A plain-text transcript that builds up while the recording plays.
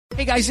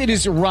Hey guys, it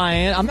is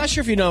Ryan. I'm not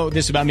sure if you know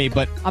this about me,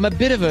 but I'm a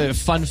bit of a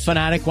fun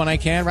fanatic when I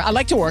can. I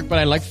like to work, but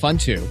I like fun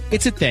too.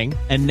 It's a thing.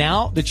 And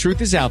now the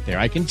truth is out there.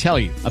 I can tell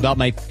you about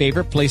my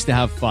favorite place to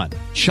have fun.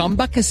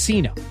 Chumba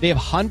Casino. They have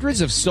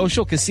hundreds of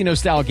social casino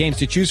style games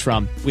to choose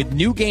from with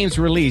new games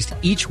released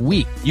each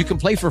week. You can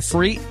play for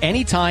free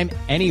anytime,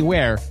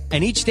 anywhere.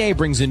 And each day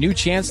brings a new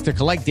chance to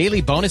collect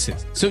daily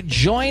bonuses. So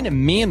join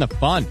me in the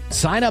fun.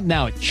 Sign up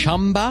now at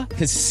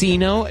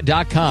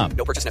ChumbaCasino.com.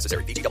 No purchase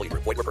necessary. VGW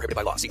Group. Void where prohibited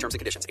by law. See terms and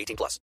conditions. 18+.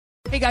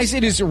 Hey guys,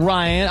 it is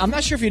Ryan. I'm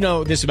not sure if you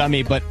know this about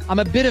me, but I'm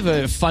a bit of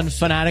a fun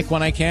fanatic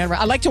when I can.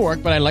 I like to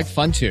work, but I like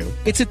fun too.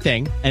 It's a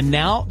thing. And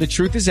now the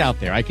truth is out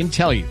there. I can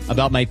tell you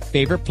about my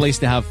favorite place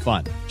to have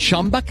fun.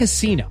 Chumba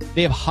Casino.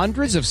 They have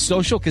hundreds of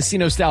social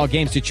casino style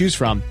games to choose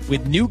from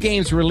with new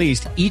games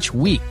released each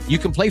week. You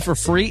can play for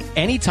free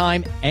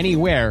anytime,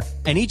 anywhere.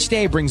 And each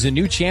day brings a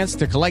new chance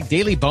to collect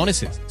daily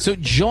bonuses. So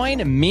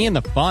join me in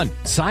the fun.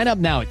 Sign up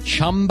now at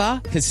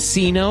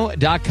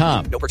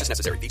ChumbaCasino.com. No purchase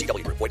necessary.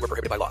 VGW Group. Void where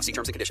prohibited by law. See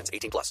terms and conditions.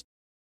 18+.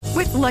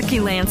 With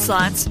Lucky Land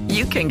Slots,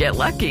 you can get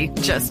lucky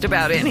just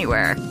about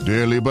anywhere.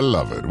 Dearly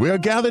beloved, we are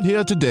gathered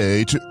here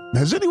today to...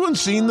 Has anyone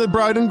seen the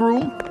bride and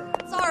groom?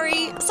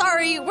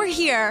 Sorry, we're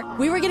here.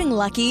 We were getting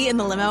lucky in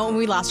the limo and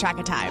we lost track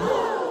of time.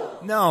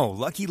 No,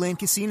 Lucky Land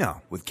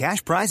Casino, with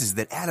cash prizes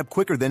that add up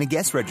quicker than a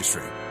guest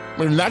registry.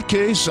 In that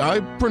case,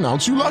 I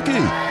pronounce you lucky.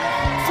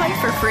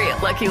 Play for free at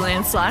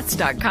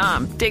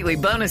LuckyLandSlots.com. Daily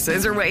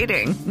bonuses are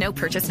waiting. No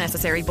purchase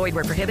necessary. Void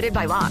where prohibited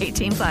by law.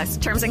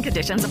 18+. Terms and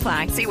conditions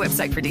apply. See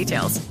website for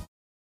details.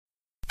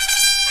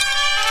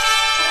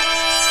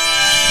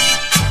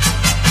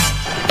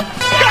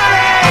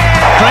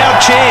 Crowd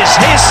cheers.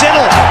 Here's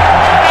Siddle.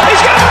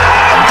 He's got it!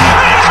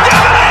 He's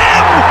got it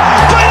in!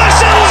 Taylor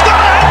Siddle's got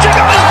a hat-trick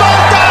on his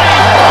birthday!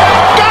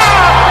 Gone!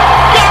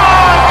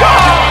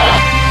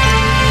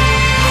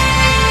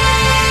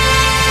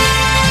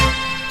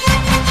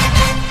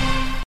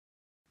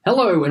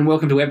 Hello and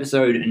welcome to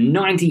episode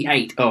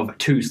 98 of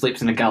Two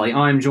Slips in a Gully.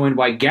 I'm joined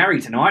by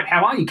Gary tonight.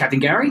 How are you, Captain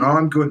Gary?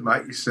 I'm good,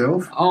 mate.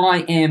 Yourself?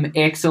 I am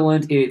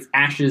excellent. It's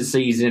Ashes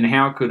season.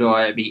 How could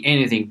I be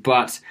anything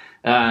but?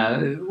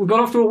 We got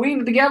off to a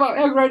win together.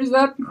 How great is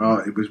that? Oh,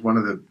 it was one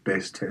of the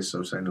best tests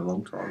I've seen in a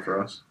long time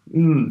for us.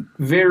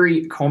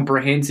 Very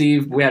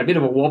comprehensive. We had a bit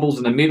of a wobbles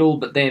in the middle,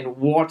 but then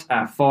what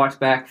a fight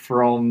back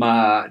from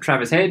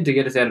Travis Head to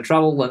get us out of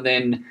trouble. And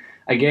then,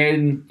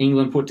 again,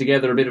 England put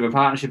together a bit of a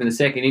partnership in the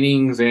second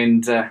innings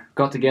and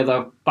got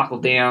together,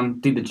 buckled down,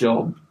 did the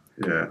job.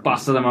 Yeah.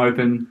 Busted them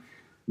open.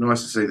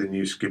 Nice to see the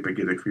new skipper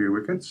get a few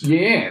wickets.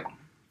 Yeah.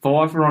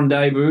 Pfeiffer on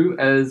debut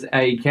as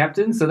a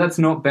captain, so that's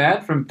not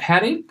bad from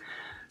Paddy.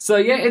 So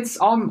yeah,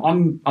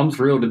 I'm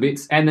thrilled to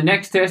bits. And the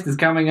next test is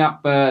coming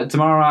up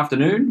tomorrow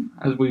afternoon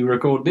as we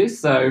record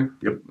this. So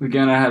We're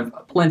going to have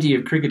plenty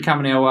of cricket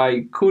coming our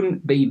way.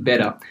 Couldn't be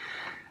better.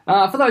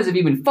 For those of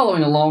you who've been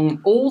following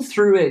along, all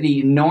through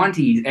the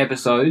 90s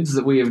episodes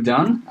that we have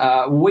done,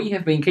 we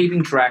have been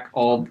keeping track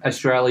of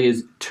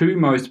Australia's two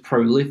most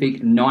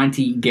prolific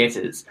 90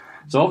 getters.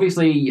 So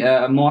obviously,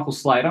 Michael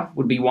Slater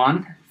would be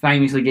one,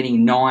 famously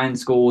getting 9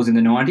 scores in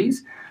the 90s.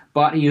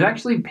 But he was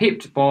actually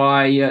pipped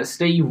by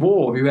Steve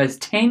Waugh, who has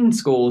 10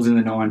 scores in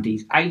the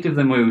 90s. 8 of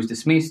them were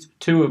dismissed,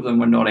 2 of them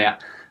were not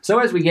out. So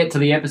as we get to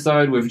the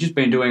episode, we've just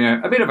been doing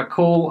a bit of a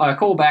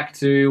call back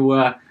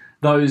to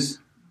those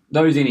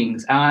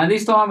innings. And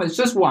this time it's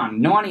just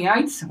one,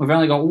 98. We've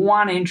only got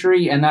one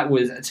entry, and that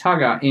was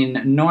Tugger in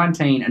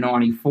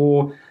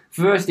 1994.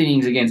 First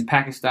innings against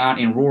Pakistan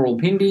in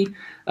Rawalpindi.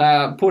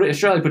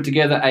 Australia put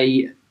together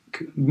a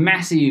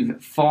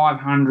massive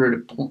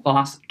 500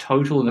 plus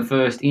total in the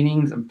first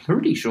innings. I'm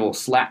pretty sure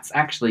Slats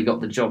actually got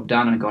the job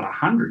done and got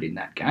 100 in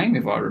that game,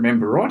 if I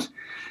remember right.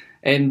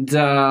 And they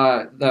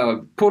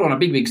were put on a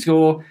big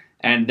score,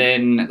 and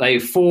then they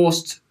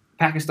forced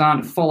Pakistan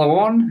to follow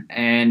on,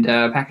 and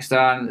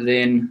Pakistan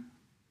then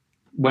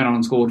went on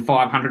and scored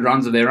 500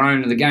 runs of their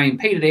own, and the game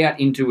petered out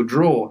into a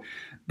draw.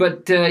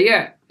 But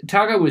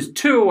Tugger was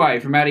 2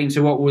 away from adding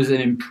to what was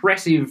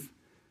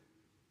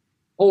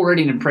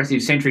already an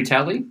impressive century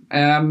tally.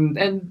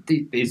 And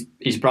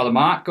his brother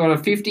Mark got a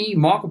 50.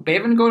 Michael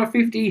Bevan got a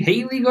 50.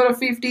 Healy got a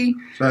 50.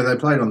 So they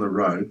played on the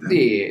road then.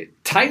 Yeah.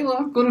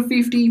 Taylor got a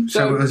 50.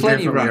 So it was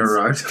plenty of definitely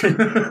runs. a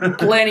road.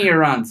 Plenty of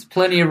runs.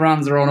 Plenty of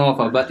runs are on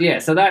offer. But yeah,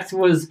 so that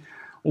was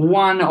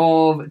one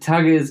of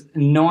Tugger's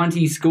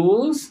 90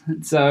 scores.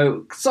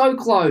 So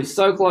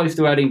close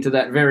to adding to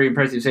that very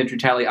impressive century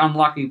tally.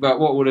 Unlucky,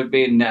 but what would have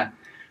been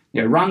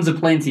runs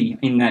aplenty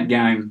in that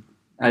game.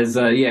 As,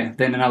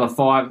 then another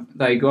 5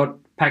 they got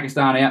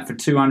Pakistan out for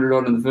 200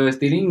 odd in the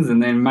first innings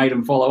and then made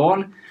them follow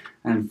on.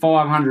 And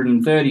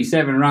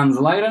 537 runs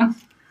later,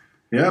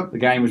 the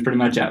game was pretty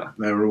much over.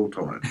 They were all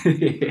tired.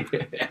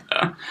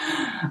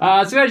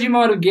 So as you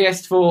might have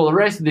guessed, for the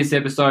rest of this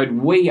episode,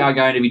 we are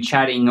going to be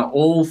chatting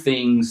all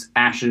things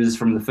Ashes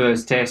from the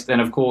first test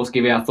and, of course,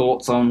 give our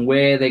thoughts on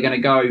where they're going to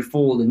go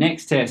for the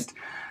next test.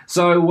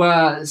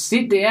 So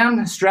sit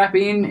down, strap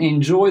in,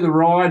 enjoy the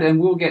ride, and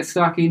we'll get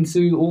stuck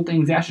into all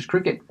things Ashes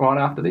cricket right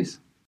after this.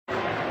 Got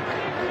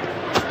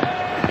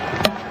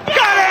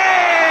it!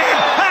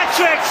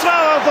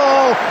 slower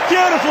ball,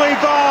 beautifully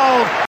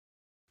bowled.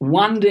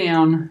 1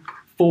 down,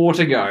 4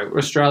 to go.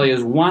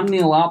 Australia's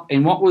 1-0 up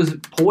in what was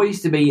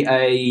poised to be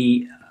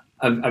a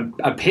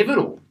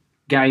pivotal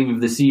game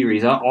of the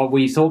series.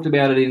 We talked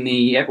about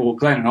it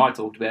Glenn and I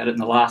talked about it in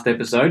the last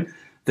episode,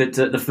 that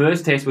the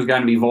first test was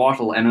going to be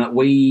vital, and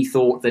we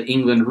thought that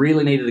England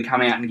really needed to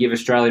come out and give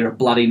Australia a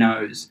bloody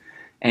nose.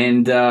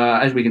 And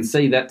as we can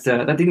see, that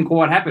didn't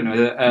quite happen.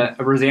 A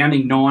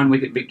resounding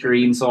 9-wicket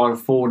victory inside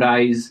of 4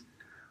 days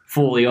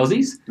for the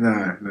Aussies.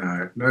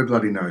 No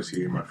bloody nose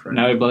here, my friend.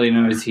 No bloody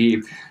nose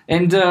here.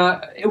 And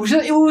it was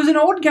an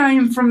odd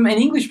game from an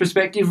English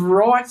perspective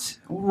right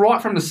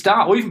from the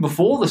start, or even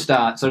before the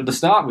start. So the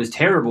start was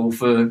terrible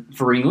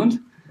for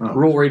England. Oh.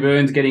 Rory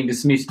Burns getting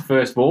dismissed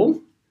first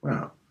ball.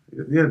 Wow.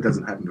 Yeah, it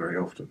doesn't happen very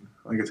often.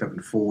 I think it's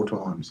happened 4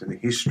 times in the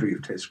history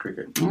of Test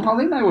cricket. I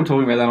think they were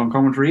talking about that on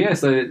commentary, yeah.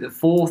 So the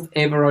 4th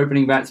ever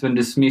opening batsman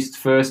dismissed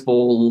first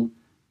ball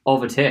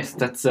of a Test.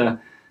 That's, and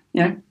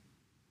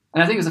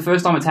I think it's the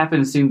first time it's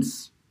happened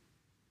since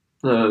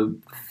the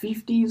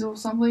 50s or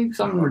something,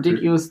 some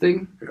ridiculous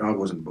thing. I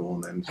wasn't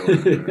born then, so I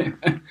don't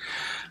know.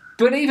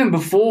 But even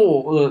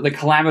before the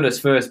calamitous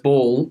first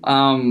ball,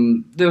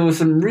 there were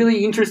some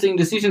really interesting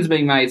decisions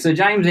being made. So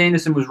James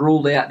Anderson was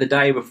ruled out the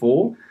day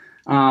before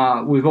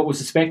with what was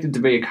suspected to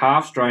be a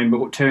calf strain, but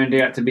what turned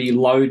out to be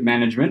load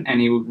management,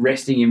 and he was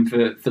resting him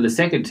for the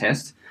second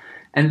test.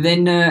 And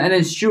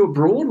then Stuart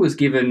Broad was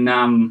given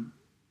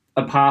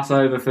a pass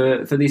over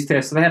for this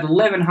test. So they had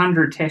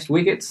 1,100 test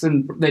wickets,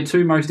 and their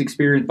 2 most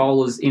experienced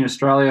bowlers in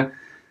Australia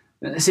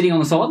sitting on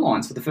the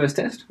sidelines for the first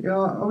test. Yeah,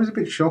 I was a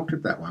bit shocked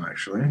at that one,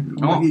 actually.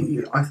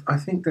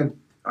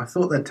 I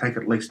thought they'd take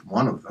at least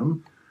one of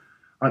them.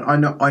 I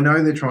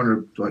know they're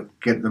trying to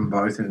get them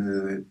both into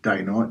the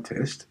day-night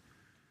test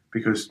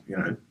because,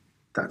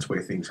 that's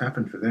where things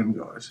happen for them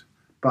guys.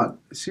 But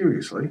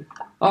seriously,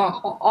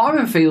 I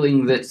have a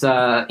feeling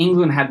that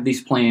England had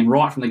this plan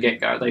right from the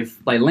get-go.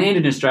 They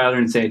landed in Australia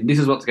and said, "This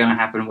is what's going to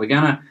happen. We're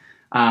going to,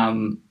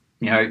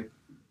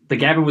 the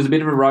Gabba was a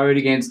bit of a road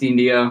against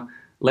India.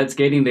 Let's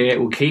get in there.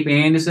 We'll keep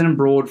Anderson and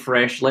Broad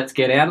fresh. Let's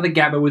get out of the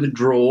Gabba with a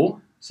draw.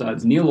 So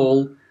it's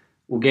 0-0.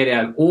 We'll get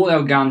out all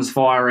our guns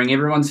firing.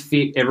 Everyone's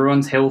fit.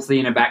 Everyone's healthy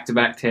in a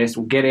back-to-back test.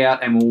 We'll get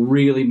out and we'll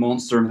really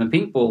monster them in the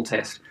pink ball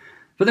test."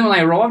 But then when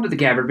they arrived at the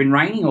Gabba, it had been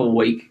raining all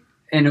week.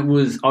 And it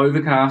was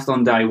overcast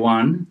on day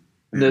one.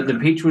 The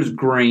pitch was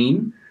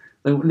green.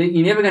 You're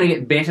never going to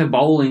get better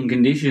bowling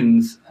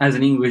conditions as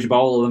an English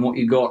bowler than what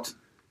you got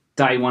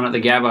day one at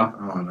the Gabba.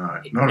 Oh,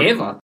 no. Not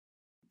ever.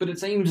 But it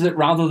seems that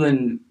rather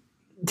than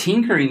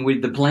tinkering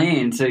with the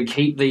plan to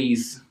keep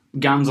these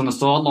guns on the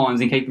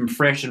sidelines and keep them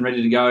fresh and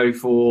ready to go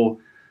for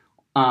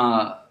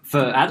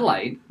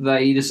Adelaide,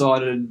 they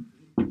decided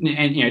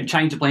and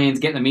change the plans,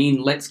 get them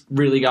in. Let's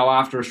really go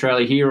after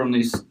Australia here on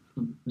this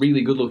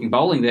really good-looking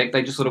bowling deck.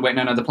 They just sort of went,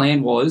 no, the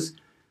plan was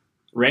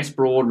rest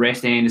Broad,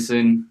 rest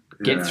Anderson,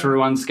 get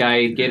through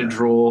unscathed, get a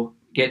draw,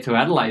 get to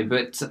Adelaide.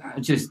 But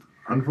just...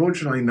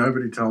 Unfortunately,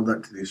 nobody told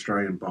that to the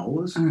Australian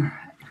bowlers.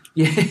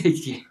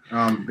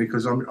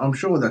 Because I'm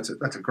sure that's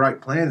a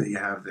great plan that you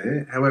have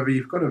there. However,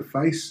 you've got to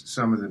face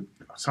some of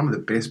the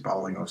best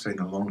bowling I've seen in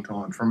a long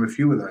time from a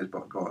few of those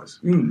guys.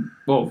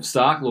 Well,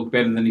 Stark looked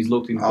better than he's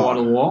looked in quite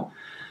a while.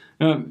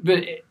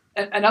 But...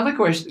 Another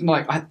question,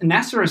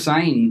 Nasser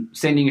Hussain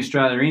sending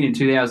Australia in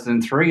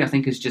 2003, I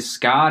think has just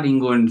scarred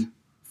England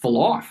for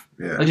life.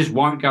 Yeah. They just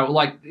won't go.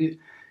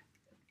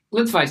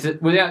 Let's face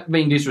it, without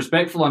being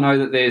disrespectful, I know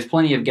that there's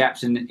plenty of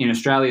gaps in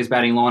Australia's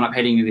batting lineup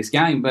heading into this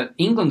game, but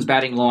England's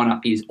batting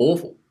lineup is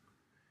awful.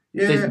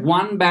 Yeah. There's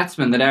one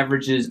batsman that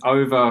averages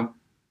over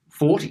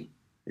 40,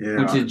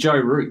 which is Joe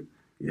Root.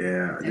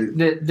 Yeah.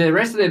 The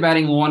rest of their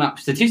batting lineup,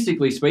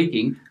 statistically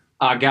speaking,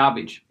 are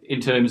garbage in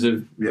terms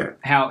of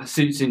how it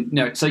suits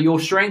in. So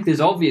your strength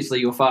is obviously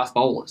your fast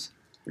bowlers.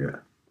 Yeah.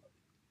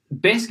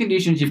 Best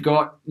conditions you've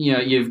got,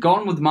 you've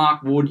gone with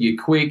Mark Wood,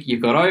 you're quick,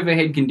 you've got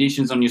overhead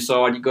conditions on your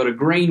side, you've got a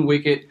green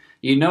wicket,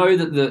 you know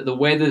that the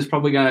weather's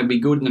probably going to be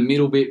good in the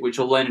middle bit, which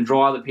will then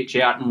dry the pitch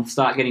out and will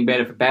start getting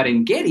better for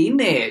batting. Get in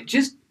there.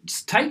 Just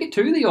take it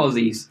to the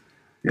Aussies.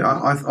 Yeah,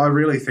 I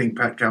really think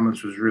Pat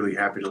Cummins was really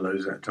happy to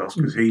lose that toss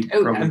because he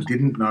probably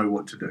didn't know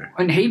what to do.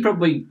 And he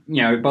probably,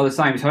 by the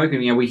same token,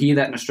 we hear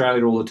that in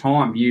Australia all the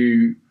time.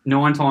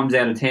 9 times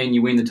out of 10,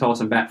 you win the toss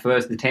and bat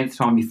first. The 10th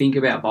time you think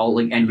about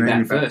bowling and you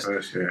bat first.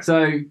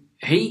 So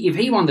if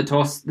he won the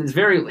toss,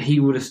 he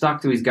would have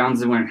stuck to his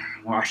guns and went,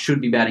 well, I should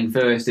be batting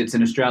first. It's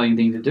an Australian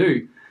thing to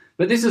do.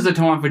 But this is a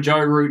time for Joe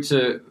Root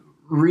to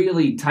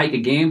really take a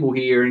gamble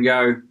here and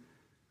go,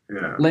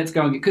 let's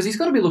go and get, because he's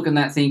got to be looking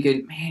at that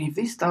thinking, man, if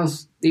this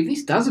does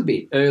a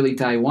bit early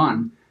day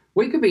one,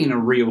 we could be in a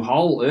real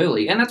hole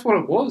early. And that's what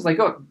it was. They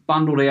got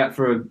bundled out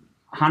for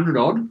 100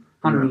 odd,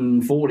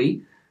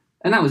 140,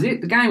 and that was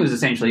it. The game was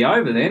essentially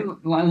over then.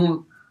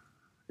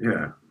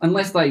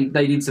 Unless they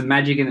did some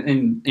magic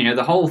and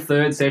the whole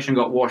third session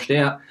got washed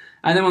out.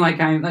 And then when they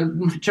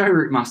came, Joe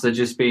Root must have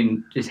just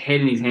been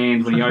head in his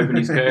hands when he opened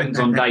his curtains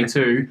on day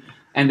 2,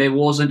 and there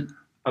wasn't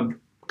a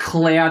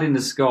cloud in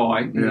the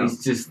sky. Yeah.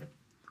 He's just...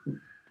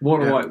 What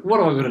do I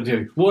got to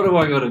do? What do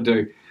I got to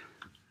do?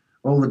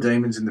 All the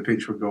demons in the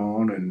pitch were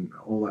gone, and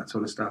all that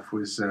sort of stuff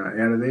was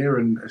out of there.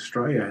 And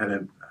Australia had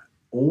an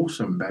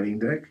awesome batting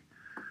deck,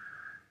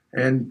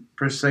 and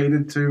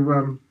proceeded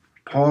to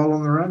pile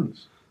on the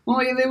runs.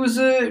 Well, yeah, there's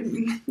a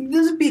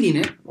bit in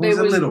it. There was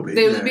a little bit.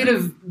 There was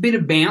a bit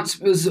of bounce.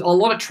 It was a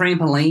lot of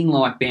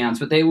trampoline-like bounce,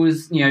 but there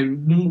was,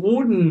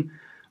 Wood and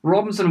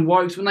Robinson and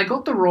Wokes, when they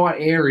got the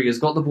right areas,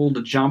 got the ball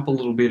to jump a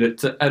little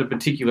bit at a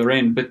particular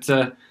end, but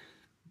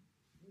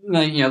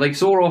they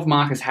saw off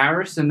Marcus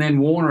Harris, and then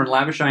Warner and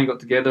Labuschagne got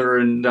together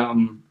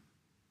and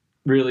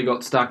really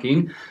got stuck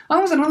in.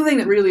 That was another thing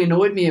that really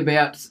annoyed me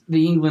about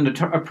the England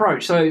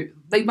approach. So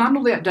they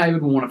bundled out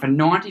David Warner for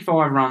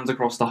 95 runs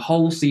across the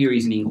whole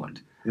series in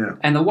England. Yeah.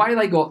 And the way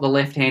they got the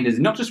left-handers,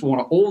 not just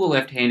Warner, all the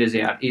left-handers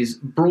out, is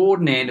Broad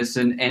and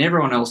Anderson and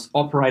everyone else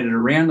operated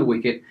around the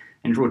wicket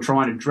and were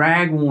trying to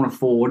drag Warner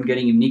forward,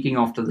 getting him nicking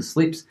off to the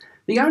slips.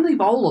 The only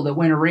bowler that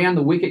went around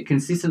the wicket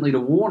consistently to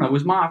Warner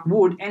was Mark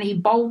Wood, and he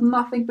bowled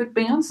nothing but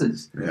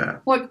bounces. Yeah.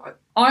 Like,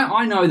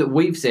 I know that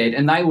we've said,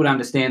 and they would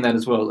understand that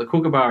as well, that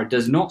Kookaburra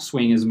does not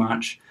swing as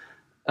much.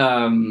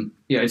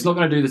 It's not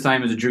going to do the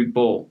same as a Duke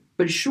ball.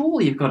 But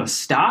surely you've got to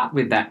start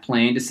with that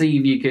plan to see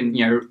if you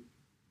can,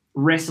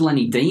 wrestle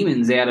any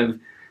demons out of,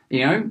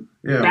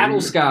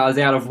 battle scars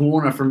out of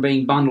Warner from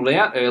being bundled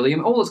out early.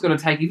 And all it's got to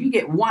take, if you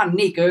get one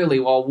nick early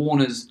while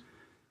Warner's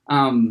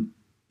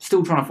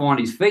still trying to find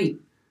his feet,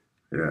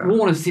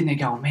 Warner's sitting there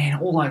going, man,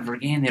 all over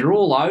again. They're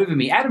all over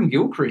me. Adam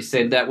Gilchrist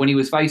said that when he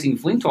was facing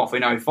Flintoff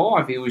in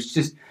 05, he was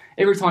just,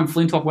 every time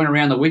Flintoff went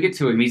around the wicket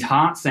to him, his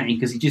heart sank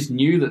because he just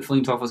knew that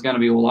Flintoff was going to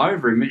be all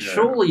over him. But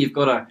surely you've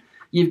got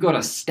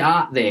to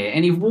start there.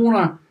 And if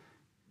Warner,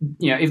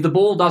 if the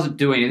ball doesn't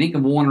do anything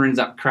and Warner ends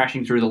up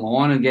crashing through the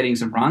line and getting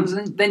some runs,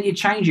 then you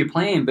change your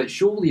plan. But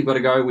surely you've got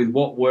to go with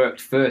what worked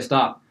first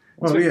up.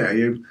 Well,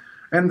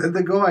 and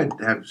the guy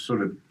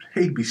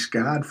he'd be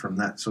scarred from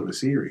that sort of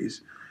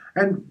series.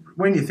 And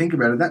when you think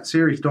about it, that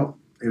series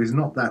it was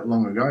not that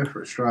long ago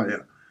for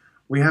Australia.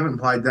 We haven't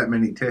played that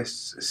many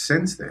tests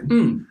since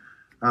then.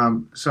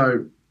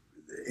 So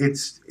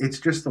it's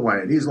just the way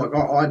it is. Like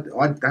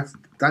that's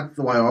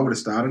the way I would have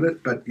started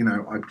it. But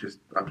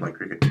I play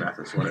cricket,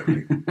 Bathurst, whatever.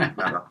 It doesn't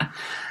matter.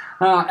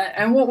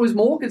 And what was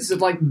more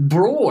considered,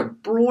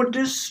 Broad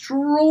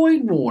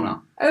destroyed Warner.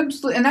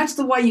 Absolutely, and that's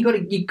the way you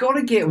got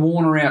to get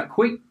Warner out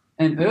quick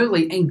and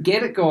early and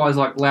get at guys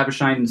like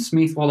Labuschagne and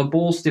Smith while the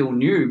ball's still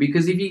new.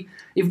 Because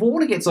if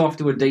Warner gets off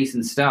to a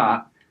decent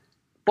start,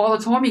 by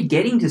the time you're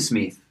getting to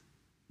Smith,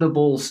 the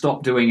ball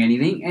stopped doing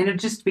anything, and it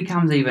just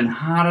becomes even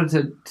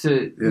harder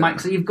to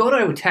make. So you've got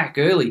to attack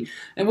early,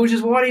 and which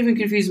is why it even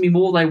confused me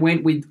more. They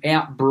went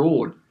without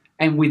Broad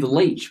and with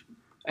Leach,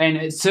 and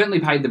it certainly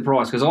paid the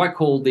price, because I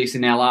called this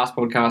in our last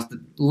podcast that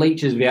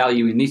Leach's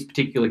value in this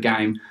particular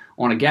game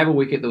on a Gabba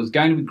wicket that was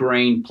going to be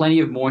green,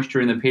 plenty of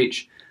moisture in the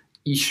pitch.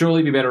 You'd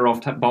surely be better off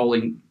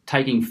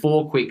taking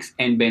 4 quicks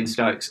and Ben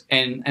Stokes.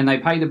 And they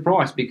paid the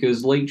price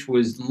because Leach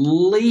was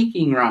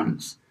leaking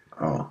runs.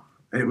 Oh,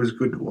 it was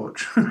good to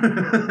watch.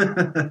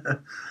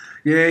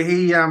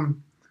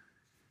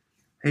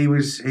 he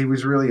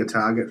was really a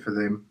target for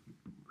them.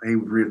 They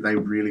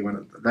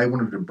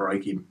wanted to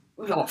break him.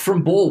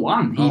 From ball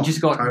one. He just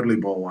got... Totally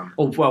ball one.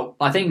 Well,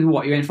 I think he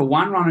went for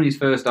 1 run in his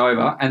first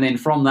over, and then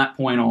from that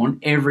point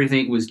on,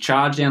 everything was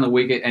charged down the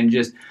wicket and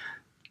just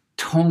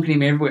tonked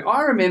him everywhere.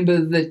 I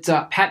remember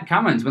that Pat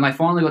Cummins, when they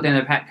finally got down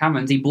to Pat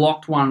Cummins, he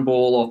blocked 1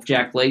 ball off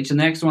Jack Leach, and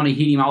the next one he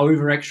hit him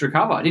over extra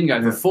cover. It didn't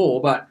go for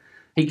 4, but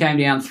he came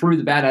down, threw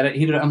the bat at it,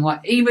 hit it. I'm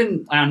like,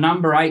 even our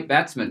number 8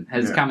 batsman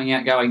has coming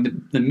out going,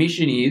 the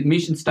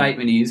mission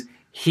statement is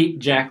hit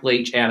Jack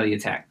Leach out of the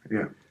attack.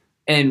 Yeah.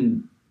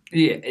 And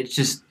it's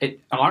just,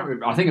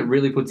 I think it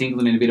really puts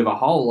England in a bit of a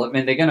hole. I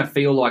mean, they're going to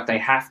feel like they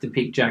have to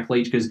pick Jack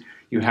Leach because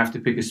you have to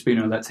pick a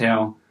spinner. That's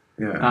how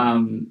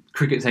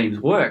cricket teams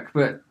work.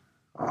 But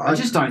I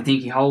just don't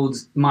think he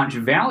holds much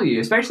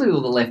value, especially with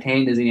all the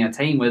left-handers in our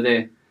team where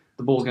the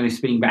ball's going to be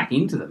spinning back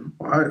into them.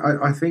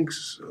 I think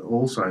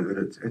also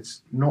that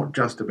it's not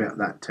just about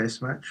that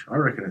test match. I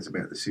reckon it's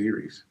about the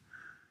series.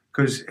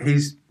 Because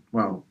he's,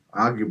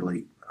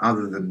 arguably,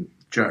 other than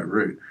Joe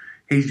Root,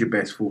 he's your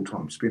best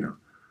full-time spinner.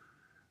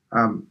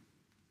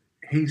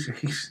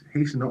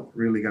 He's not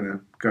really going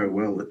to go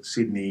well at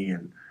Sydney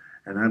and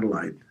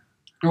Adelaide.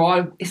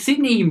 Well,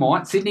 Sydney he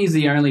might. Sydney's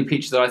the only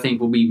pitch that I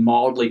think will be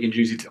mildly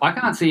conducive to. I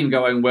can't see him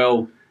going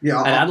well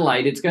at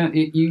Adelaide. It's going.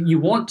 You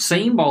want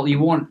seam bowl. You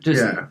want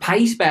just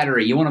pace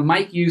battery. You want to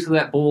make use of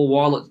that ball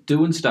while it's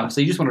doing stuff.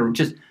 So you just want to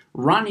just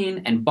run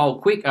in and bowl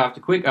quick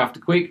after quick after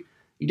quick.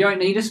 You don't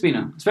need a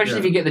spinner, especially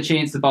if you get the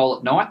chance to bowl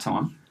at night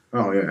time.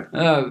 Oh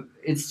yeah.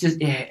 It's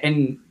just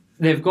and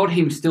they've got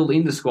him still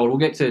in the squad. We'll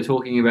get to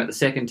talking about the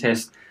second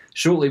test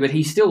shortly, but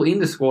he's still in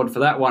the squad for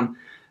that one.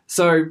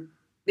 So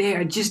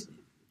just.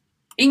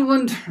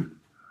 England,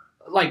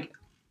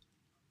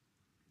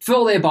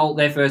 for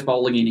their first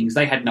bowling innings,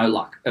 they had no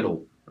luck at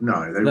all.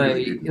 No, they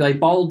really didn't. They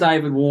bowled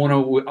David Warner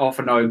off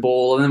a no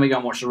ball, and then we go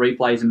and watch the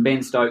replays, and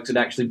Ben Stokes had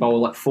actually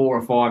bowled 4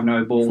 or 5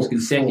 no balls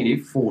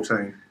consecutive.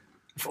 14.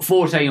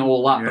 14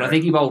 all up, but I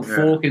think he bowled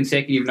 4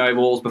 consecutive no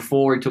balls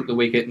before he took the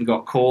wicket and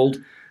got called.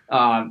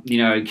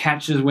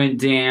 Catches went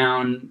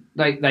down.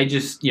 They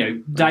just,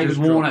 David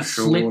Warner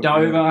slipped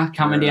over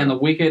coming down the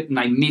wicket, and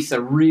they miss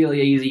a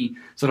really easy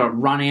sort of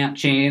run-out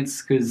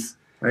chance because...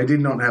 They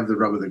did not have the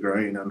rub of the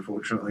green,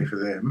 unfortunately, for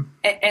them.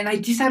 And they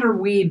just had a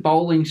weird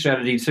bowling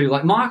strategy too.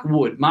 Like Mark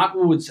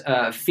Wood's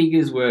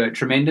figures were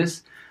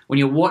tremendous. When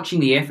you're watching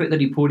the effort that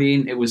he put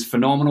in, it was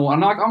phenomenal.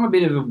 And I'm a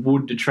bit of a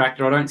Wood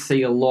detractor. I don't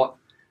see a lot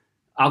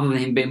other than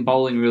him being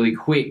bowling really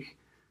quick.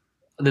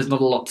 There's not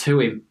a lot to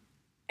him.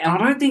 And I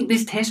don't think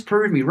this test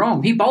proved me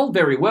wrong. He bowled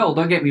very well,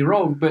 don't get me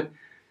wrong, but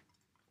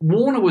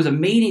Warner was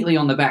immediately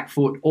on the back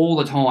foot all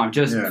the time,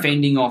 just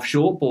fending off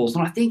short balls.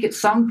 And I think at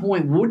some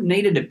point Wood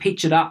needed to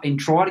pitch it up and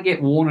try to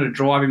get Warner to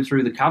drive him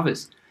through the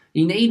covers.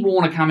 You need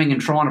Warner coming and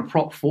trying to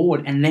prop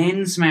forward and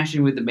then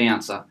smashing with the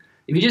bouncer.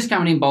 If you're just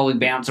coming in bowling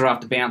bouncer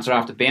after bouncer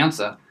after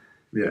bouncer,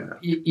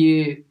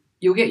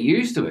 you'll get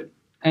used to it.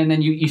 And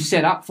then you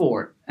set up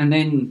for it. And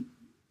then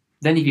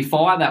if you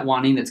fire that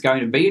one in that's going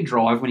to be a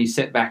drive when you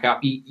set back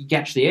up, you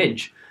catch the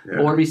edge.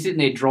 Yeah. Or if he's sitting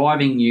there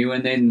driving you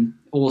and then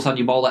all of a sudden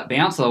you bowl that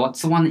bouncer,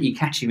 it's the one that you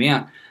catch him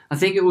out. I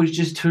think it was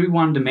just too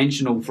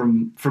one-dimensional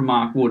from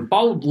Mark Wood.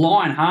 Bowled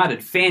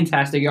lion-hearted,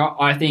 fantastic.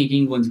 I think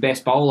England's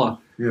best bowler.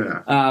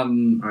 Yeah,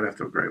 I'd have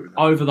to agree with that.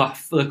 Over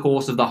the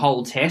course of the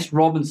whole test.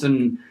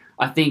 Robinson,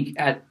 I think,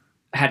 had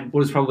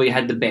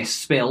the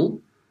best spell.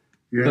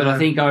 Yeah, but I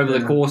think over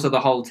the course of the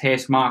whole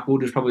test, Mark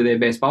Wood was probably their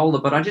best bowler.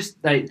 But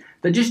they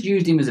just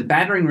used him as a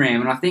battering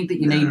ram, and I think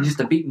that you need just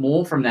a bit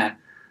more from that.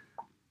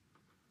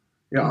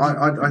 Yeah,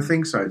 I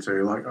think so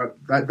too.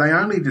 They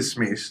only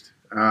dismissed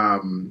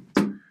Labuschagne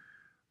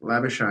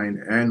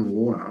and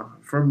Warner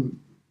from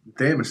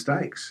their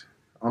mistakes.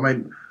 I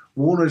mean,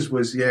 Warner's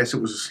was, it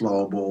was a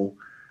slower ball,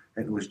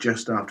 and it was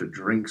just after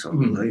drinks, I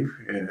believe.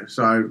 Yeah,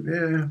 so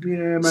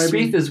maybe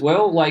Smith as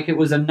well. It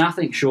was a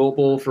nothing short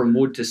ball from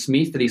Wood to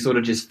Smith that he sort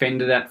of just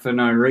fended at for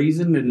no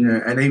reason,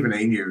 and even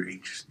he knew he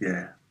just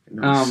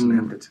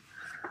snapped it.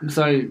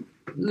 So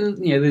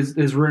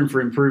there's room for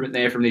improvement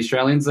there from the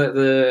Australians.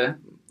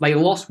 They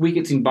lost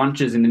wickets in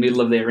bunches in the middle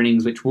of their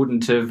innings, which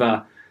wouldn't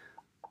have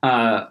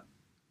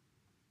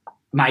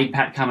made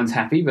Pat Cummins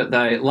happy. But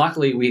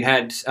luckily we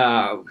had,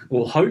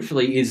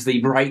 hopefully, is the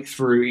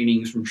breakthrough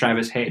innings from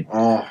Travis Head.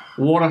 Oh.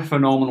 What a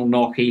phenomenal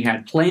knock he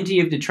had.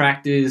 Plenty of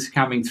detractors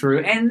coming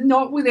through, and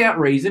not without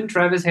reason.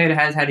 Travis Head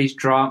has had his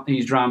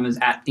dramas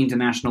at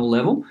international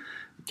level,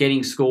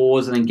 getting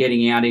scores and then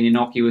getting out in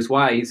innocuous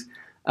ways.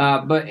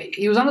 But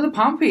he was under the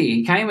pump here.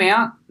 He came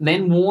out,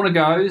 then Warner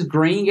goes,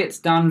 Green gets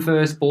done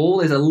first ball.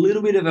 There's a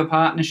little bit of a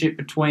partnership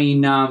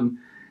between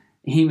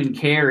him and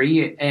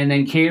Carey, and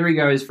then Carey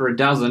goes for a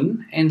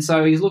dozen. And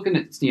so he's looking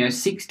at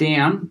 6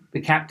 down, the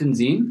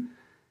captain's in.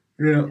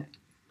 Yeah.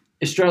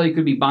 Australia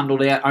could be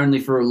bundled out only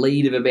for a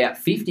lead of about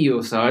 50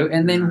 or so,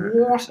 and then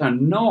what a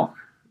knock.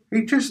 I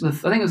think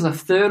it was the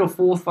third or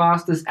fourth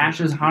fastest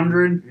Ashes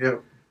 100. Yeah.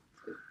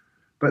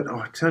 But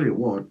I tell you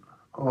what,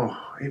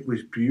 it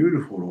was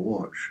beautiful to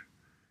watch.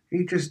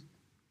 He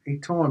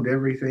timed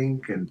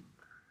everything, and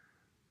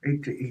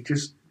he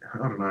just, I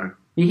don't know.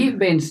 He hit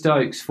Ben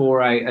Stokes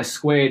for a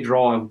square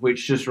drive,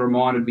 which just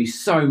reminded me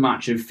so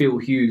much of Phil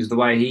Hughes, the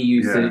way he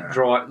used to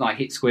drive,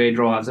 hit square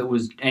drives.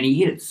 And he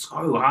hit it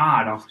so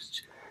hard.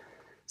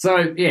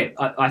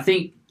 I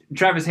think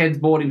Travis Head's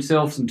bought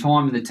himself some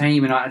time in the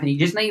team, and I think he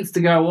just needs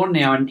to go on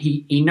now, and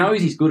he knows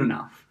he's good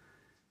enough.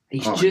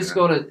 He's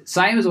got to,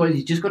 same as always,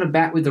 he's just got to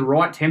bat with the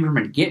right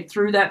temperament. Get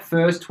through that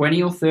first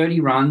 20 or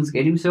 30 runs,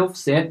 get himself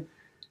set,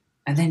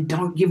 and then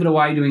don't give it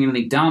away doing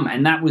anything dumb.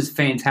 And that was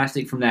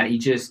fantastic from that. He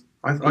just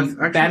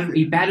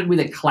he batted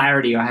with a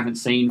clarity I haven't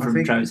seen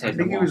from Travis Head. I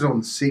think he was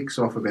on 6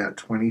 off about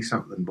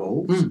 20-something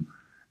balls,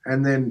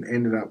 and then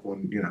ended up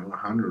on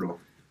 100 off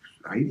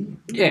 80.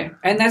 Yeah,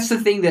 and that's the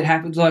thing that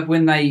happens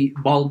when they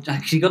bowled.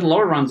 He got a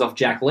lot of runs off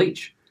Jack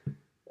Leach,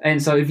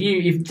 and so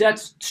if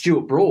that's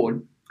Stuart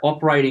Broad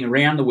operating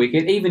around the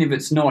wicket, even if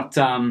it's not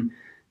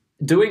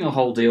doing a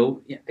whole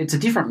deal, it's a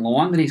different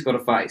line that he's got to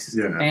face.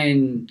 Yeah.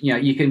 And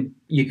you can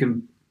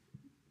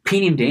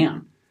pin him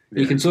down.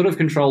 Yeah. You can sort of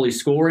control his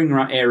scoring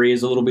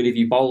areas a little bit if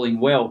you're bowling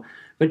well.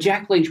 But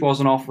Jack Leach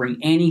wasn't offering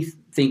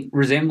anything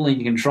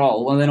resembling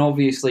control. And then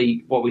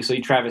obviously what we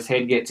see, Travis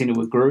Head gets into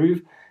a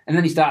groove, and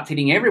then he starts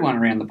hitting everyone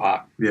around the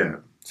park. Yeah.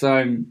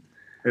 So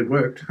it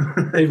worked.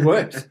 It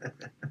worked.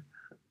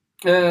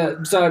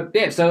 So like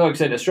I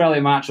said,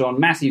 Australia marched on,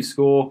 massive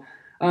score.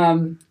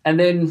 And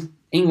then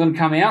England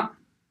come out,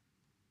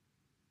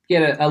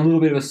 get a little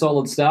bit of a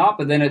solid start,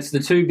 but then it's the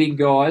two big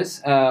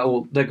guys,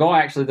 or the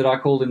guy actually that I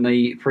called in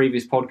the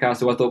previous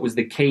podcast who I thought was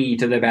the key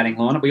to their batting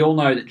lineup. We all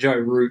know that Joe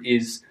Root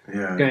is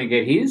going to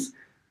get his,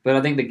 but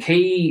I think the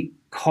key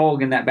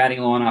cog in that batting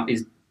lineup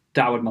is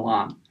Dawood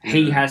Malan. Yeah.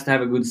 He has to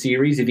have a good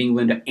series if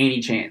England are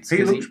any chance.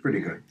 He looks pretty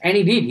good. And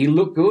he did. He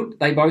looked good.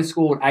 They both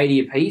scored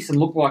 80 apiece and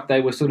looked like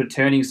they were sort of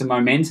turning some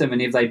momentum,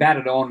 and if they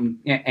batted on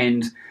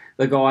and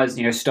the guys,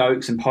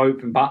 Stokes and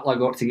Pope and Butler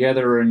got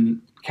together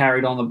and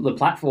carried on the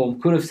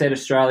platform, could have set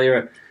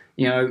Australia,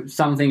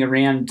 something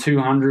around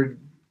 200,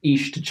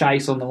 ish to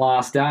chase on the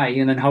last day,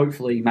 and then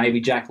hopefully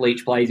maybe Jack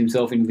Leach plays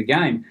himself into the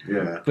game.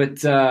 Yeah. But,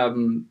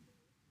 some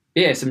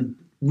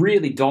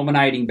really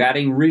dominating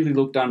batting, really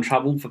looked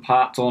untroubled for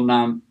parts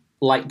on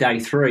late day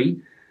 3.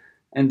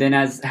 And then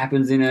as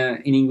happens in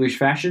English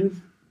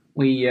fashion,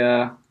 we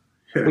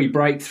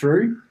break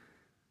through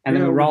and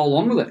then we roll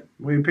on with it.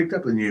 We picked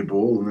up the new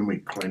ball and then we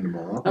cleaned them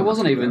all up. It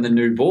wasn't even the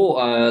new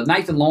ball.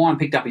 Nathan Lyon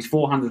picked up his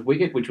 400th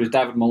wicket, which was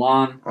David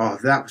Milan. Oh,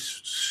 that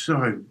was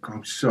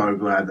I'm so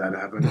glad that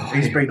happened.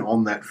 He's been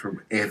on that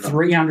forever.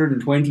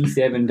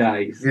 327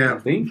 days, I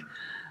think.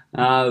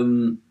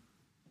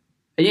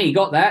 He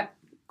got that.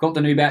 Got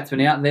the new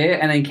batsman out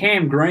there. And then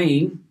Cam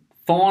Green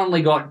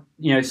finally got,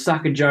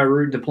 suckered Joe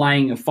Root into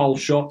playing a false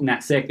shot in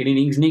that second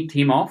innings, nicked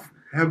him off.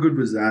 How good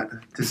was that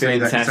to see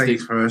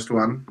his first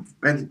one?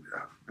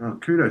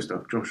 Kudos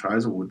to Josh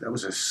Hazlewood. That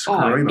was a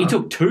screamer. He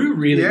took 2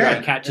 really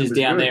great catches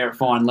down there at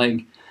fine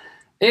leg.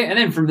 Yeah, and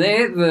then from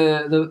there,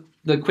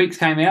 the quicks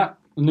came out,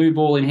 new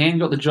ball in hand,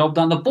 got the job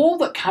done. The ball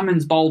that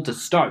Cummins bowled to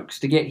Stokes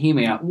to get him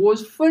out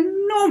was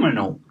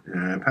phenomenal.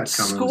 Yeah, Pat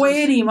Cummins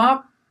squared him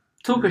up,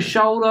 took a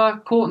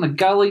shoulder, caught in the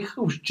gully. It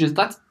was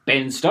that's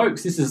Ben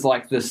Stokes. This is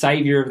like the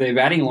saviour of their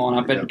batting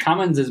lineup, and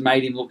Cummins has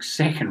made him look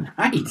second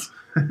rate.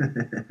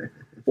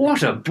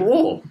 What a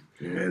ball!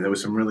 Yeah, there were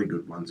some really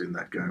good ones in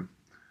that game.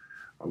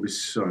 I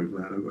was so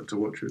glad I got to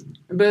watch it.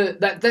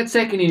 But that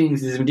second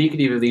innings is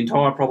indicative of the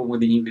entire problem with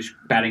the English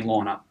batting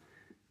lineup.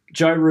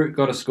 Joe Root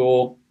got a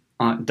score.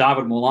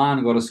 David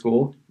Milan got a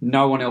score.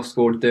 No one else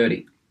scored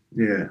 30.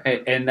 Yeah,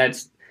 and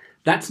that's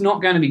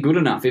not going to be good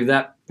enough. If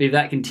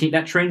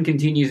that trend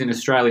continues in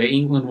Australia,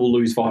 England will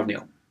lose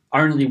 5-0.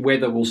 Only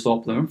weather will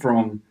stop them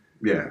from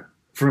being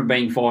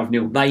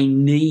 5-0. They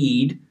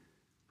need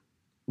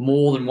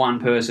more than one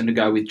person to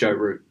go with Joe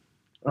Root.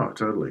 Oh,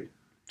 totally.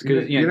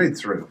 You need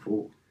 3 or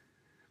 4.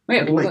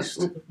 Yeah, at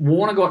least.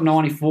 Warner got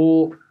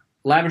 94,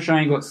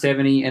 Labuschagne got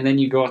 70, and then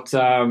you got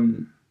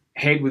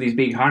Head with his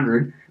big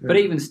 100. Yeah. But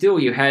even still,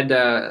 you had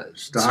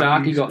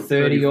Starkey got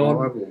 30 odd,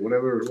 or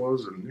whatever it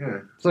was,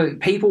 and So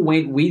people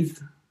went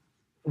with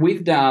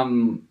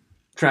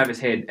Travis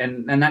Head,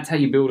 and that's how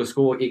you build a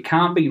score. It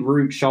can't be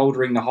Root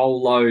shouldering the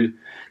whole load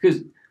because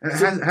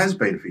it has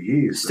been for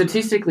years.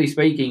 Statistically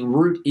speaking,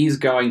 Root is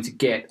going to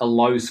get a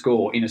low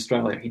score in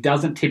Australia. He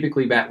doesn't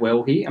typically bat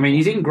well here. I mean,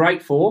 he's in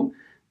great form.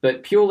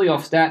 But purely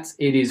off stats,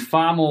 it is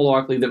far more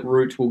likely that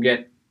Root will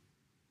get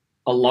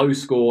a low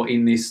score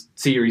in this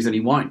series than he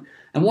won't.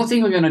 And what's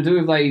England going to do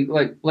if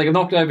they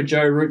knocked over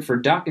Joe Root for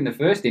a duck in the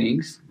first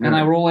innings and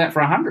they were all out for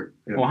 100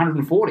 or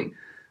 140?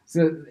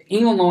 So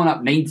England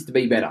lineup needs to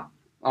be better.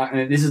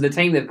 And this is the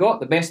team they've got,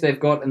 the best they've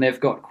got, and they've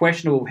got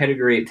questionable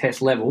pedigree at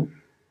Test level.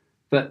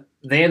 But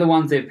they're the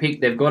ones they've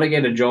picked. They've got to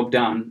get a job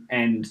done,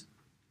 and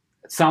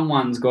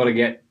someone's got to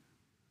get.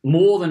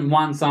 More than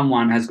one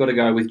someone has got to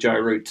go with Joe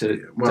Root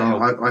to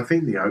help. I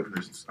think the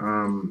openers,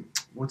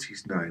 what's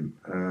his name?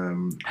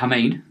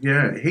 Hamid.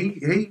 Yeah,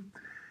 he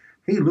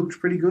looked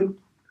pretty good.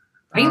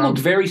 He looked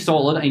very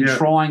solid in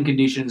trying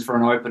conditions for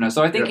an opener.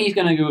 So I think he's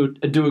going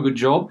to do a good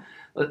job.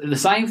 The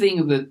same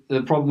thing that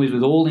the problem is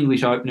with all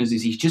English openers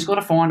is he's just got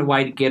to find a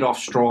way to get off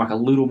strike a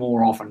little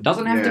more often.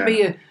 Doesn't have to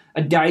be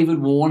a David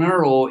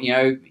Warner or,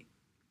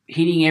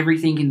 hitting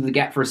everything into the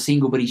gap for a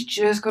single, but he's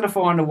just got to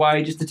find a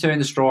way just to turn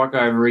the strike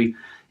over.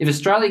 If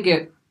Australia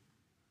get,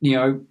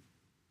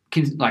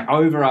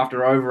 over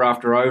after over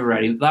after over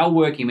at him, they'll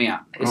work him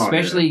out.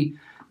 Especially,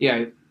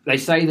 they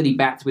say that he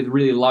bats with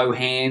really low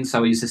hands,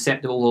 so he's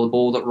susceptible to the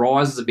ball that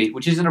rises a bit,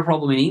 which isn't a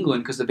problem in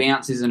England because the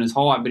bounce isn't as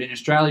high. But in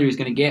Australia, he's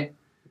going to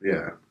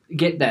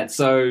get that.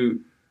 So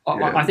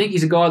I think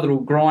he's a guy that will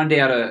grind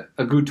out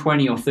a good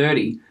 20 or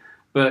 30.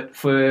 But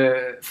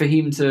for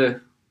him to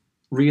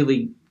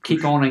really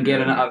kick on and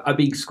get a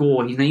big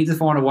score, he needs to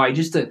find a way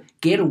just to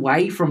get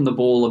away from the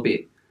ball a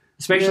bit,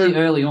 especially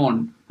early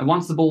on. And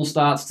once the ball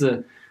starts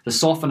to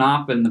soften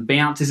up and the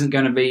bounce isn't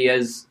going to be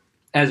as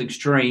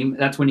extreme,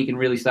 that's when he can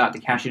really start to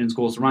cash in and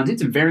score some runs.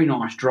 It's some very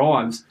nice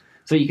drives.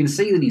 So you can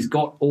see that he's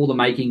got all the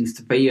makings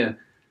to be a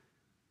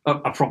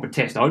proper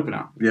Test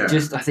opener. Yeah.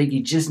 I think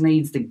he just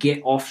needs to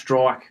get off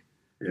strike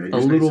a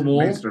little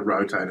more. Needs to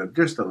rotate it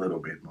just a little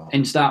bit more.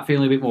 And start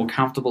feeling a bit more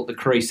comfortable at the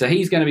crease. So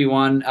he's going to be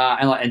one.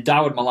 And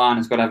David Milan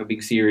has got to have a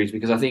big series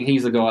because I think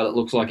he's the guy that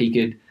looks like he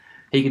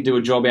could do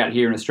a job out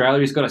here in Australia.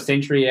 He's got a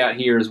century out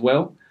here as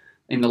well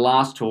in the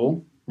last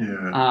tour.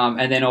 Yeah.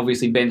 And then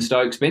obviously Ben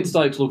Stokes. Ben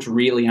Stokes looks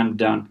really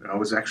underdone. I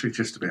was actually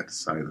just about to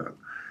say that.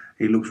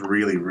 He looks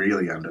really,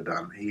 really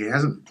underdone. He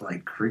hasn't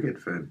played cricket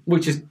for...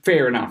 Which is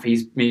fair enough.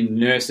 He's been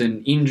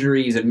nursing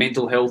injuries and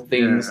mental health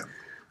things.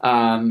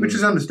 Yeah. Which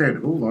is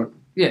understandable.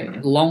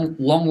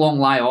 Long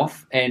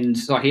layoff, and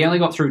he only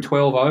got through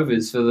 12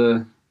 overs for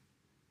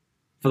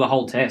the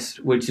whole Test,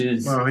 which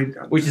is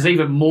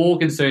even more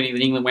concerning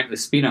than England went with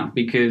the spinner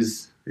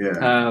because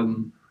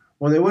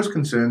well, there was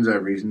concerns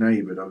over his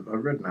knee, but I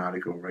read an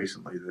article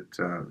recently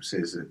that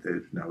says that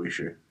there's no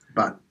issue,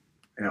 but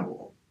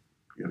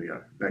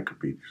that could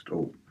be just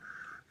all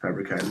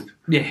fabricated.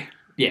 Yeah,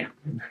 Yeah.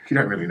 You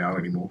don't really know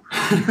anymore.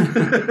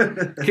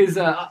 Because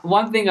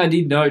one thing I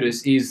did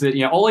notice is that,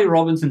 Ollie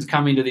Robinson's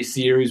come into this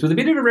series with a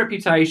bit of a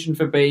reputation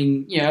for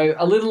being,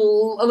 a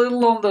little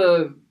on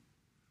the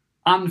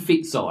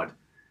unfit side.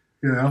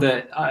 Yeah.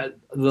 That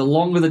the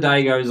longer the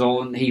day goes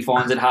on, he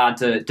finds it hard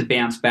to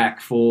bounce back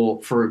for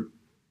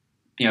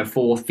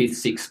fourth, fifth,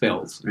 sixth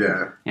spells.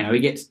 Yeah. He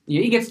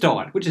gets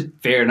tired, which is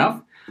fair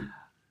enough.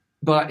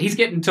 But he's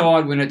getting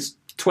tired when it's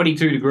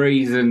 22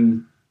 degrees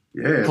and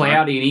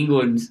cloudy in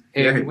England.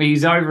 And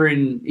he's over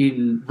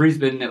in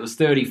Brisbane, it was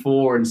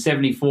 34 and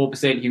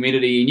 74%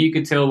 humidity, and you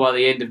could tell by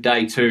the end of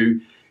day 2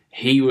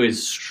 he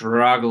was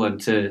struggling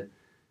to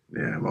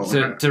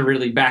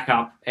really back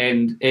up,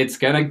 and it's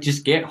going to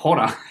just get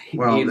hotter.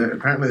 Well,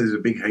 apparently there's a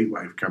big heat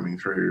wave coming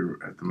through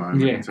at the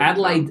moment. Yeah,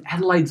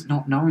 Adelaide's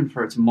not known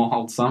for its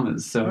mild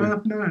summers, so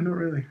no, not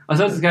really. I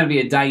suppose it's going to be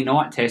a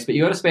day-night test, but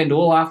you got to spend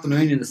all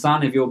afternoon in the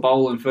sun if you're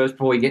bowling first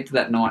before you get to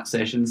that night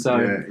session. So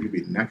yeah, you'd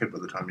be knackered by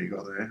the time you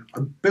got there.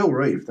 Bell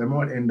Reef, they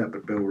might end up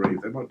at Bell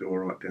Reef. They might do all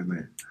right down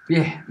there.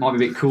 Yeah, might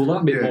be a bit cooler,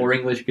 a bit more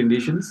English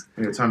conditions.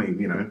 Yeah, it's only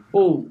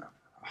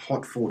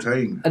hot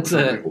 14. That's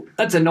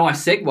a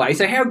nice segue.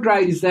 So how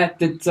great is that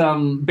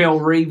Bell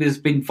Reeve has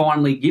been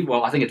finally given?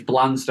 Well, I think it's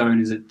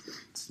Blundstone as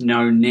it's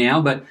known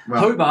now, but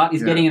Hobart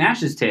is getting an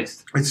Ashes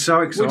test. It's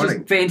so exciting. Which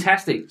is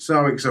fantastic.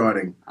 So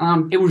exciting.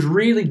 It was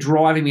really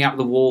driving me up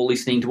the wall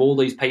listening to all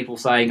these people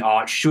saying,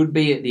 it should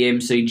be at the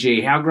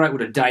MCG. How great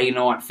would a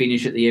day-night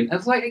finish at the MCG?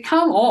 It's like,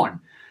 come on.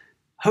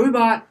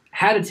 Hobart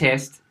had a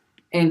test,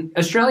 and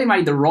Australia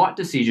made the right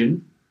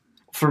decision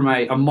from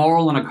a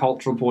moral and a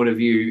cultural point of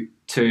view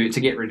to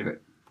get rid of it.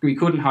 We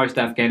couldn't host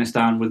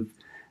Afghanistan with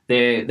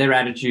their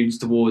attitudes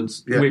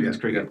towards women's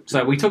cricket.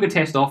 So we took a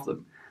test off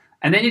them.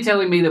 And then you're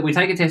telling me that we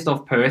take a test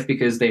off Perth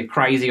because they're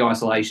crazy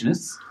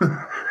isolationists.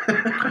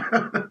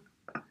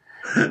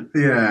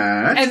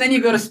 Yeah. And then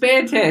you've got a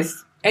spare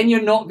test and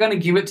you're not going to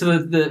give it to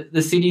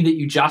the city that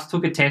you just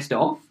took a test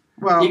off.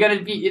 Well, you're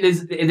going to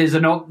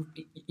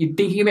you're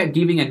thinking about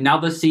giving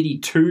another city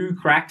 2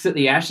 cracks at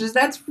the Ashes?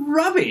 That's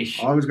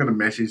rubbish. I was going to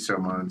message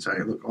someone and say,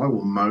 look, I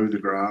will mow the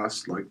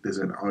grass like there's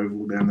an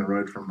oval down the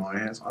road from my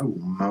house. I will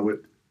mow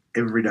it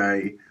every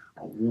day.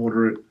 I'll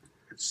water it.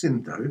 It's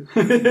sin though.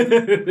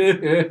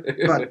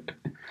 But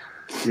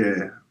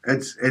yeah,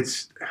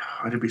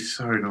 it'd be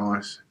so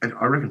nice. And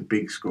I reckon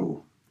big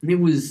score. It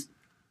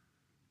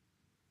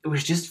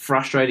was just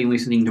frustrating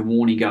listening to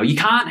Warney go, you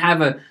can't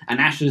have an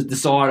Ashes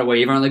decider where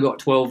you've only got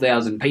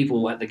 12,000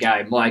 people at the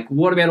game. Like,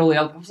 what about all the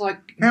other... I was like,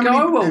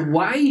 go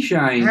away,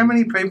 Shane. How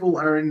many people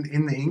are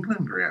in the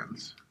England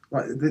grounds?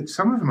 Like,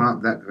 some of them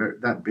aren't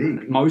that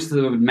big. Most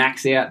of them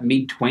max out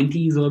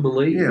mid-20s, I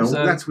believe. Yeah,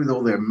 well, that's with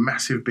all their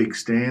massive big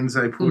stands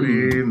they put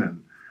in.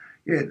 And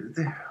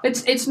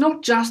it's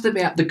not just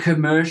about the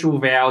commercial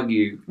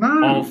value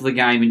of the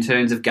game in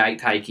terms of gate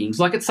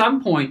takings. Like, at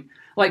some point...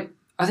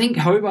 I think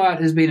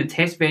Hobart has been a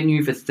test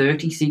venue for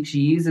 36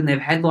 years and they've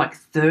had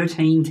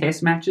 13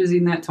 test matches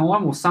in that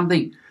time or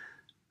something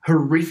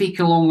horrific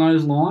along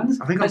those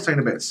lines. I think I've seen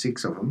about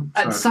 6 of them.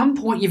 At some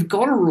point, you've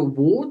got to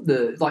reward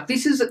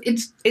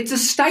it's a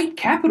state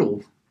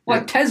capital.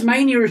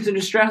 Tasmania is an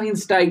Australian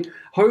state.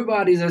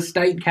 Hobart is a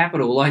state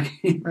capital.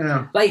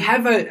 They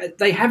have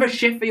a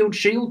Sheffield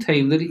Shield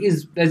team that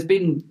has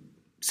been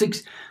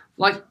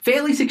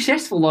fairly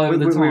successful over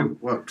the time.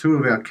 2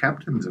 of our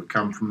captains have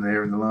come from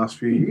there in the last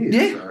few years.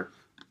 Yeah.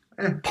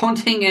 So,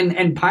 Ponting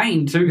and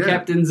Payne, 2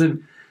 captains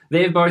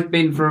they've both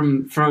been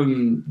from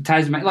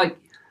Tasmania.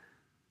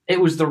 It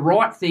was the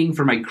right thing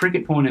from a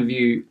cricket point of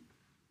view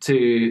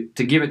to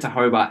give it to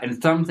Hobart, and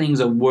some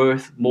things are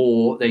worth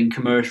more than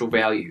commercial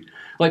value.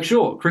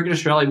 Sure, Cricket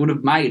Australia would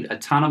have made a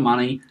ton of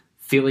money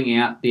filling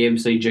out the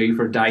MCG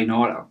for a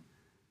day-nighter,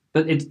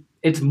 but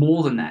it's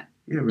more than that.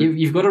 Yeah,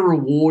 you've got to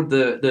reward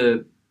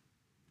the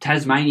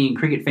Tasmanian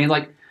cricket fan.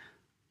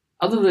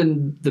 Other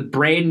than the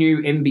brand new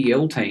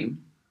NBL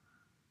team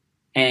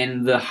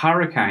and the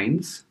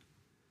Hurricanes,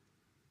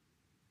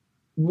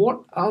 what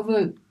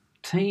other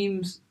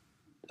teams?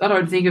 I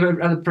don't think of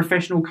a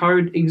professional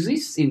code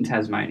exists in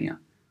Tasmania.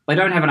 They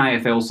don't have an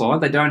AFL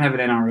side. They don't have an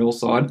NRL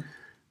side.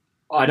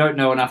 I don't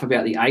know enough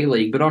about the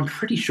A-League, but I'm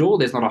pretty sure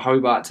there's not a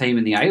Hobart team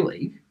in the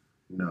A-League.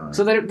 No.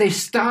 So they're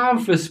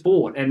starved for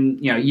sport, and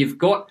you've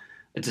got.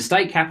 It's a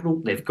state capital.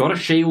 They've got a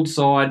Shield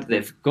side.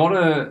 They've got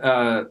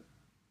a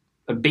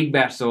Big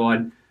Bash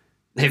side.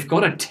 They've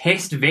got a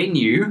test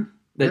venue.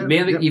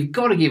 You've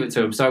got to give it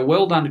to them. So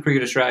well done to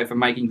Cricket Australia for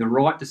making the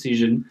right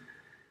decision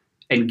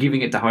and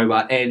giving it to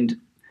Hobart.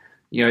 And,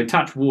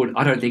 touch wood,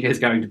 I don't think there's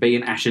going to be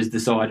an Ashes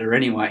decider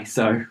anyway.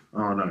 So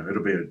oh, no,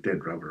 it'll be a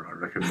dead rubber, I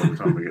reckon, by the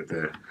time we get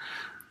there.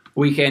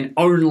 We can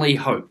only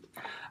hope.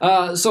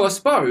 So I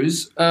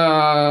suppose,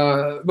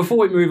 before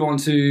we move on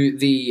to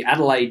the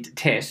Adelaide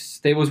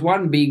test, there was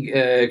one big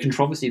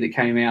controversy that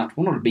came out.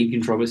 Well, not a big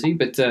controversy,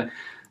 but a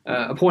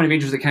point of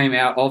interest that came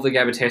out of the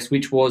Gabba test,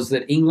 which was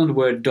that England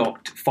were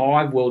docked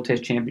 5 World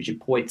Test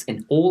Championship points,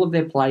 and all of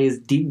their players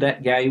did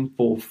that game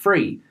for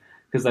free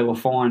because they were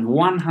fined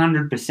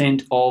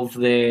 100% of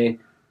their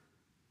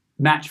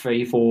match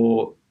fee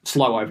for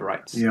slow over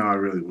rates. Yeah, I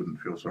really wouldn't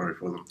feel sorry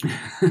for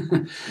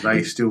them.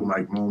 They still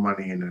make more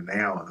money in an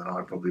hour than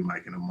I probably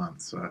make in a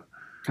month. So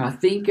I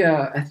think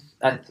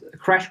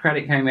Crash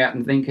Craddock came out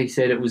and think he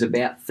said it was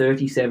about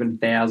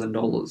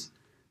 $37,000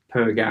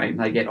 per game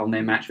they get on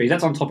their match fees.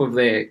 That's on top of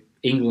their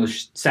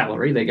English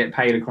salary. They get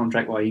paid a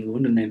contract by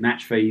England, and their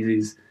match fees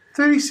is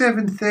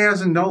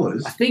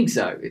 $37,000. I think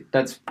so.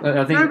 I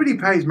think Nobody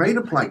pays me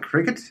to play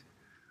cricket.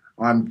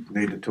 I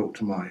need to talk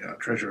to my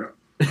treasurer.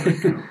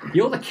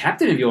 You're the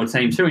captain of your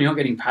team too, and you're not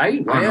getting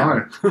paid.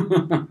 Wow. I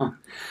know.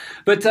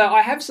 But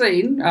I have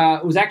seen,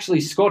 it was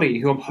actually Scotty,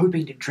 who I'm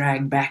hoping to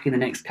drag back in the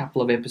next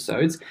couple of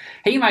episodes.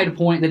 He made a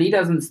point that he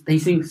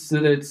thinks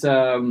that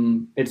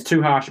it's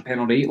too harsh a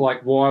penalty.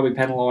 Like, why are we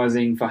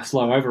penalising for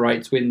slow over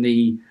rates when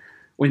the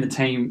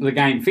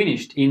game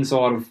finished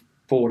inside of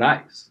 4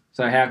 days?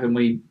 So how can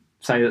we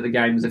say that the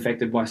game is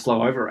affected by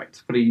slow over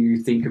rates? What do you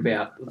think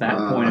about that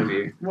point of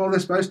view? Well, they're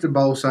supposed to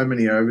bowl so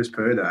many overs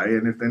per day,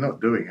 and if they're not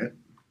doing it,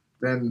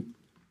 then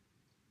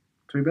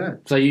too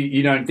bad. So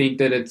you don't think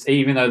that it's,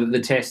 even though the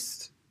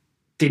test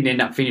didn't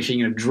end up finishing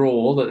in a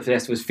draw, that the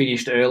test was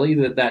finished early,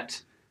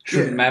 that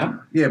shouldn't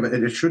matter? Yeah, but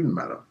it shouldn't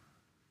matter.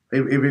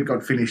 If it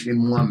got finished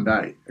in 1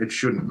 day, it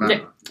shouldn't matter.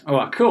 Yeah. All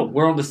right, cool.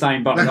 We're on the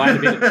same boat. I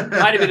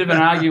had a bit of an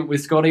argument with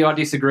Scotty. I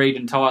disagreed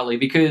entirely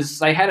because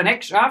they had an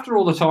extra, after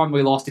all the time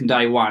we lost in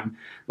day one,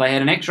 they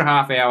had an extra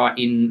half hour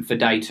in for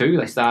day two.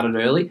 They started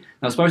early.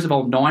 They were supposed to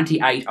bowl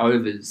 98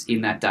 overs in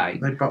that day.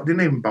 They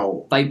didn't even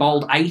bowl. They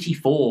bowled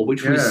 84,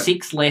 which was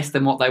 6 less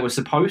than what they were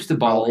supposed to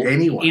bowl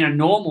anyway in a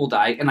normal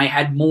day, and they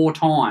had more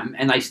time,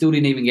 and they still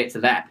didn't even get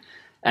to that.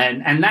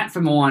 And that,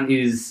 for mine,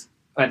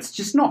 that's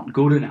just not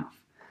good enough.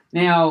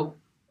 Now,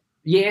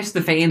 yes,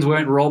 the fans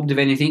weren't robbed of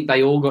anything.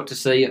 They all got to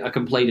see a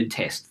completed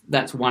test.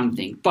 That's one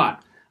thing.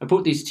 But I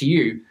put this to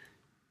you.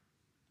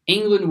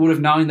 England would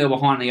have known they were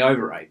behind the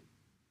over rate,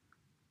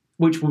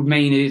 which would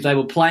mean if they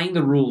were playing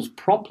the rules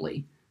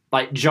properly,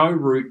 like Joe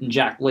Root and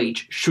Jack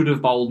Leach should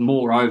have bowled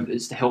more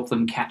overs to help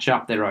them catch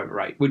up their over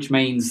rate, which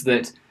means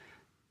that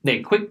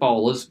their quick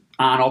bowlers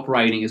aren't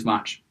operating as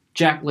much.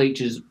 Jack Leach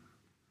is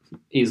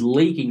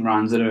leaking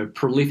runs at a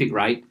prolific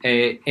rate,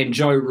 and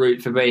Joe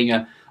Root, for being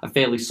a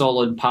fairly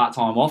solid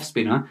part-time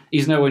off-spinner,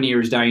 is nowhere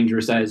near as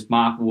dangerous as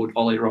Mark Wood,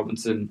 Ollie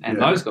Robinson,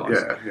 and those guys.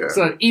 Yeah.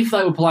 So if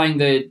they were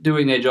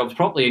doing their jobs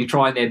properly and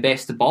trying their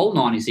best to bowl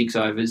 96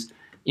 overs,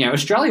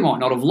 Australia might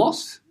not have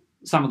lost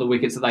some of the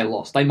wickets that they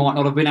lost. They might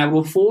not have been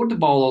able to afford to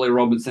bowl Ollie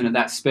Robinson at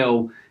that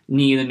spell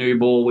near the new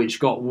ball, which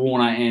got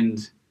Warner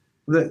and...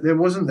 There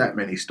wasn't that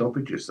many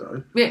stoppages,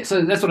 though. Yeah,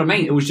 so that's what I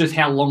mean. It was just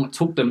how long it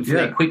took them for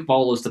their quick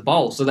bowlers to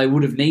bowl, so they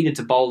would have needed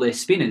to bowl their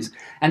spinners.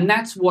 And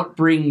that's what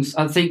brings...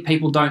 I think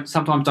people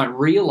sometimes don't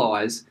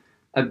realise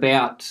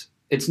about...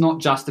 It's not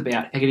just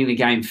about getting the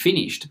game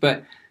finished,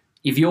 but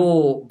if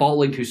you're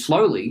bowling too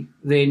slowly,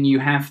 then you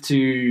would have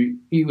to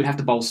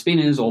bowl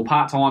spinners or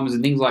part-timers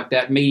and things like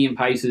that, medium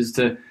pacers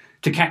to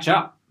catch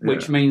up,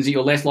 which means that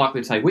you're less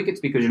likely to take wickets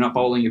because you're not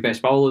bowling your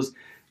best bowlers,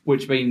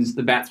 which means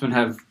the batsmen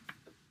have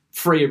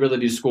free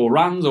ability to score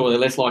runs, or they're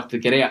less likely to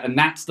get out. And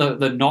that's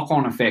the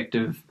knock-on effect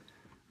of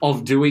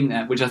doing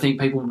that, which I think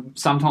people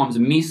sometimes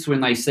miss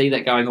when they see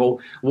that going,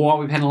 why are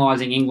we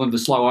penalising England for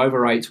slow over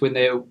rates when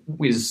there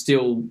was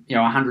still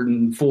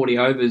 140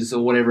 overs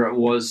or whatever it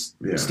was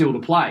still to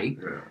play?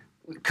 Yeah.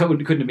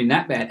 Couldn't have been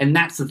that bad. And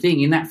that's the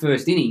thing. In that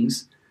first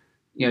innings,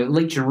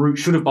 Leach and Root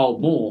should have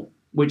bowled more,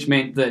 which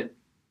meant that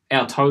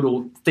our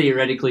total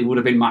theoretically would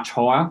have been much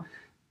higher.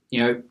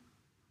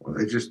 Well,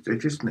 they just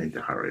need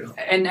to hurry up.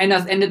 And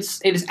it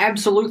is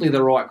absolutely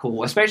the right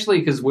call, especially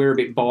because we're a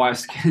bit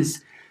biased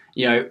because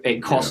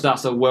it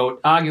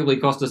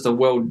arguably cost us a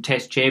World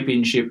Test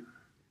Championship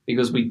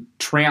because we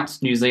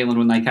trounced New Zealand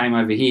when they came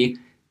over here.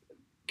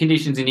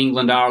 Conditions in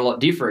England are a lot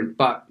different,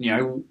 but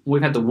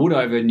we've had the wood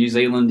over New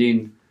Zealand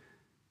in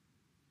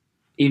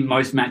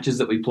most matches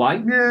that we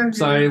play.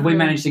 So if we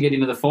managed to get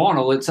into the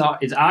final, it's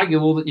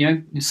arguable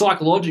that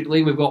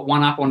psychologically we've got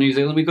one up on New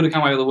Zealand. We could have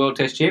come over the World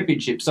Test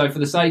Championship. So for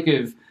the sake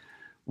of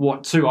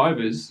 2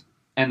 overs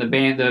and the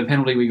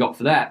penalty we got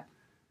for that,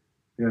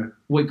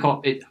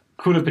 it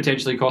could have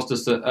potentially cost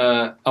us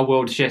a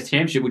World Test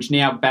Championship, which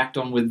now backed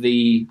on with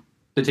the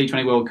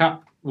T20 World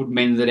Cup would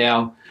mean that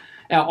our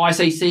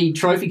ICC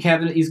trophy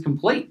cabinet is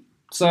complete.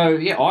 So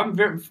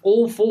I'm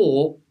all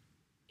for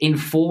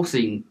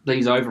enforcing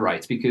these over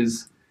rates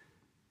because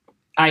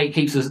A, it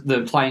keeps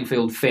the playing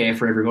field fair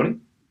for everybody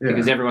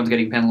because everyone's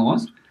getting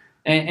penalised,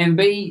 and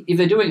B, if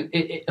they're doing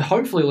it,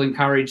 hopefully will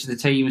encourage the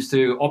teams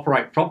to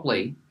operate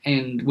properly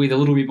and with a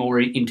little bit more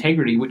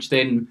integrity, which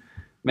then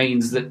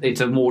means that it's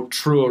a more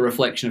truer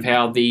reflection of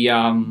how the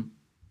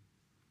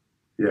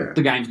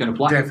game's going to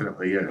play.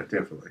 Definitely.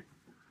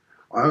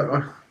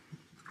 I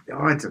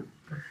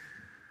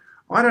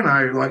don't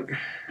know. Like,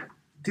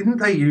 didn't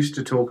they used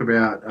to talk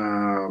about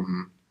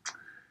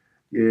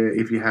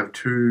if you have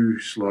 2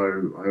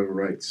 slow over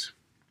rates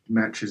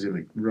matches in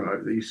a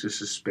row, they used to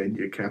suspend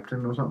your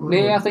captain or something?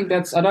 Yeah, I think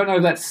I don't know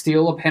if that's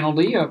still a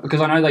penalty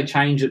because I know they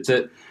changed it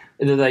to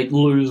either they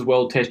lose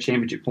World Test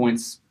Championship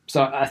points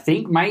So I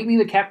think maybe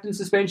the captain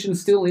suspension's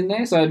still in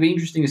there. So it'd be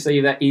interesting to see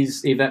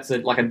if that's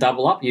like a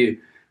double up. You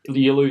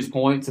lose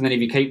points, and then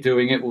if you keep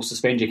doing it, we'll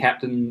suspend your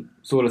captain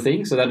sort of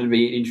thing. So that'd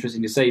be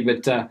interesting to see.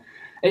 But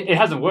it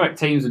hasn't worked.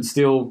 Teams would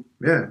still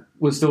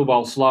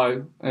bowl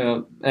slow,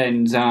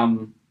 and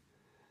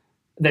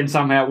then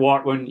somehow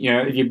when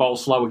if you bowl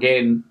slow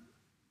again,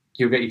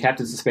 you'll get your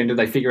captain suspended.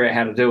 They figure out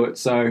how to do it.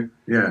 So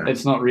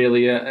it's not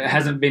really it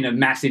hasn't been a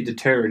massive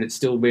deterrent. It's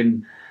still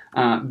been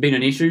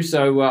an issue.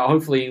 So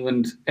hopefully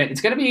England.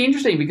 It's going to be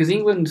interesting because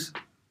England,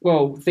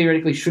 well,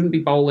 theoretically shouldn't be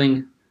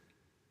bowling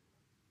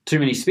too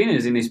many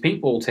spinners in this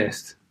pink ball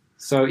test.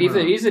 So if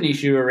there is an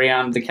issue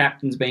around the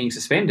captains being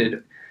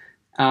suspended,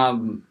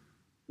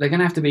 they're going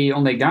to have to be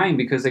on their game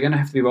because they're going to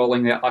have to be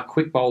bowling their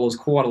quick bowlers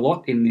quite a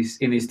lot in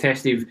this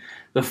test. If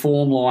the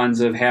form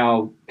lines of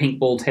how pink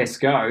ball tests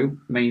go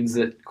means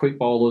that quick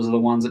bowlers are the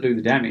ones that do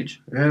the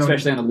damage,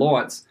 especially under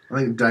lights.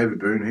 I think David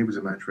Boone, he was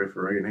a match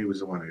referee, and he was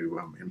the one who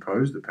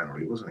imposed the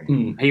penalty, wasn't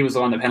he? He was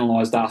the one that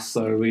penalised us.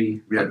 So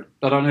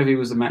I don't know if he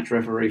was the match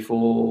referee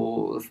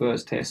for the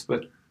first test,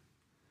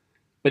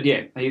 but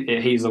yeah,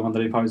 he's the one that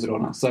imposed it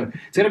on us. So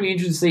it's going to be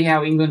interesting to see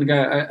how England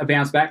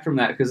bounce back from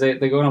that because they're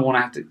going to want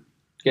to have to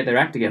get their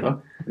act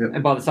together. Yep.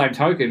 And by the same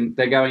token,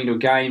 they're going into a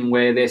game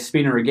where their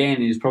spinner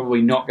again is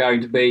probably not going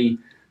to be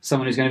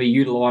someone who's going to be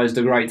utilised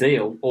a great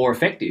deal or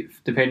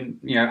effective.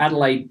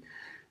 Adelaide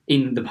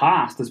in the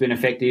past has been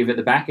effective at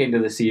the back end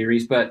of the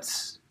series, but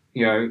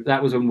that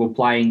was when we were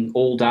playing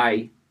all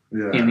day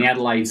in the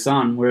Adelaide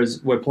sun,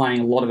 whereas we're playing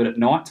a lot of it at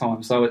night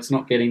time, so it's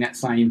not getting that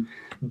same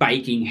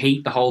baking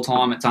heat the whole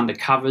time. It's under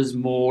covers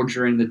more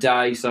during the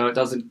day, so it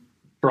doesn't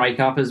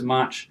break up as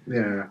much.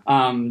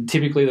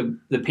 Typically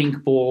the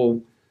pink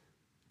ball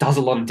does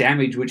a lot of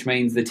damage, which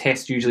means the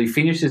test usually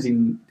finishes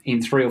in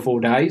 3 or 4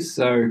 days.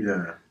 So,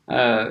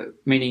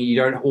 meaning you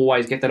don't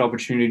always get that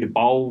opportunity to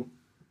bowl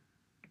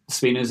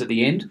spinners at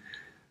the end.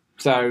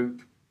 So,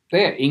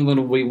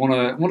 England will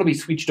want to be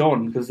switched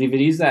on because if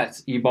it is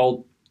that you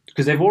bowl,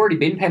 because they've already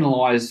been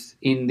penalised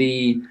in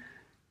the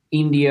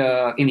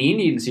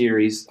Indian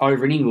series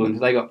over in England,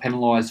 they got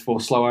penalised for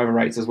slow over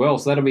rates as well.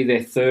 So that'll be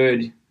their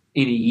third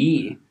in a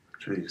year.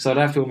 Jeez. So I'd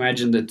have to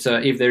imagine that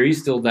if there is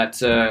still that.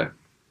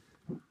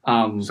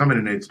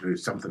 Somebody needs to do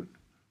something,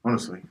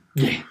 honestly.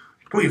 Yeah.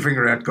 Put your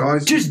finger out,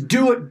 guys. Just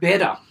do it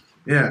better.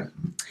 Yeah.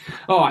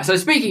 All right, so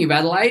speaking of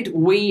Adelaide,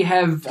 we've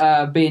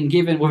been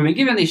given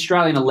the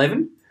Australian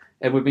 11,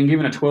 and we've been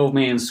given a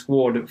 12-man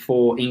squad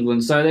for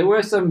England. So there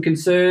were some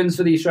concerns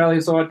for the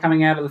Australian side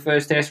coming out of the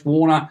first test.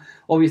 Warner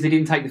obviously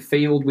didn't take the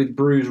field with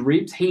bruised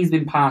ribs. He's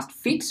been passed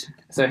fit,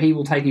 so he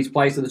will take his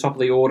place at the top of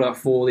the order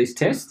for this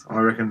test. I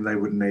reckon they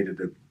would have needed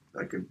a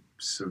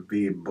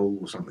severe bull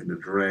or something to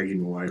drag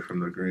him away from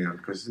the ground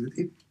because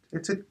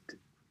it's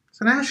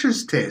an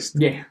Ashes test.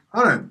 Yeah.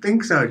 I don't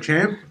think so,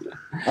 champ.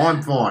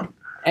 I'm fine.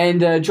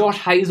 And Josh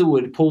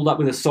Hazlewood pulled up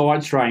with a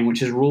side strain, which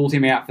has ruled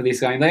him out for this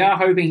game. They are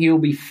hoping he'll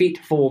be fit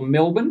for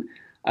Melbourne,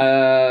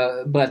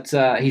 but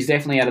he's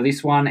definitely out of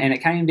this one. And it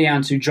came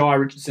down to Jai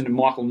Richardson and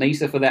Michael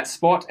Neser for that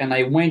spot, and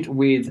they went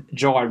with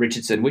Jai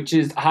Richardson, which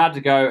is hard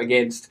to go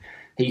against.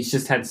 He's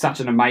just had such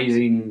an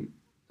amazing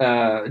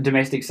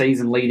domestic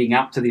season leading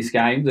up to this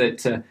game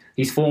that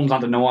his form's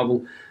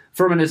undeniable.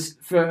 From a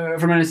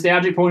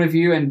nostalgic point of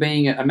view and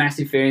being a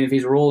massive fan of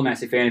his, we're all a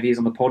massive fan of his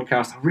on the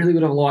podcast, I really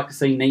would have liked to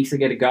see Neser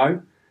get a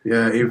go.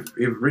 Yeah, if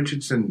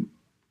Richardson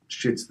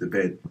shits the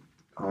bed,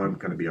 I'm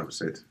going to be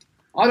upset.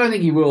 I don't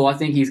think he will. I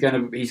think he's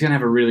going to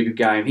have a really good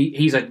game.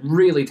 He's a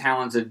really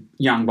talented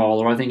young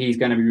bowler. I think he's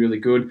going to be really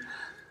good.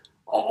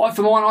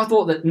 For mine, I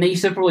thought that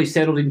Neser probably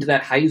settled into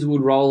that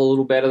Hazlewood role a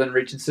little better than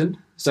Richardson,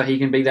 so he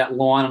can be that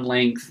line and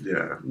length,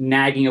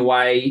 nagging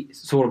away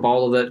sort of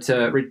bowler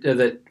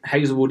that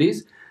Hazlewood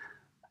is.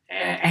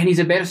 And he's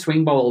a better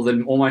swing bowler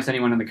than almost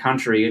anyone in the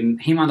country. And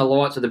him under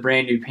lights with a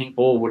brand new pink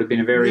ball would have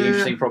been a very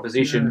interesting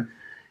proposition. Yeah.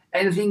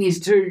 And the thing is,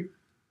 too,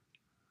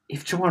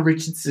 if Jai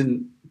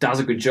Richardson does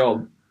a good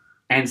job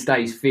and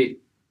stays fit,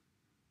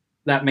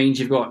 that means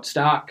you've got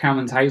Stark,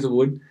 Cummins,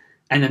 Hazlewood,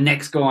 and the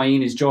next guy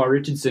in is Jai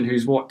Richardson,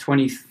 who's,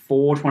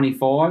 24,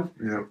 25?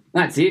 Yeah.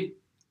 That's it.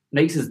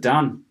 Neser's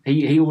done.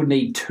 He would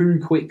need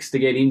 2 quicks to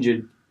get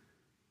injured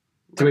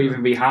to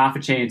even be half a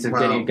chance of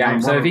getting a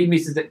game. So if he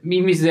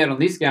misses out on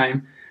this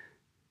game,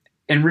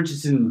 and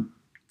Richardson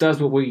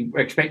does what we were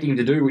expecting him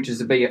to do, which is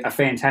to be a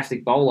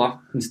fantastic bowler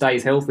and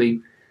stays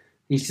healthy,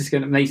 Neser's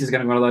going to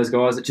be one of those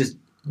guys that just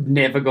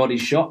never got his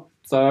shot.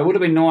 So it would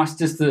have been nice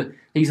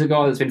he's a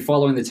guy that's been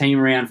following the team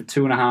around for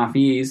 2.5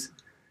 years,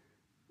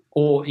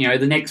 or,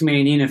 the next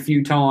man in a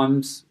few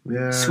times,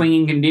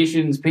 swinging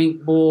conditions,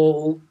 pink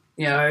ball,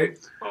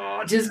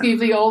 just give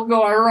the old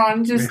guy a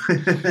run, just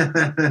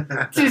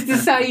to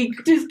say,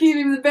 just give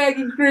him the bag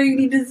of green,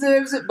 he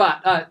deserves it.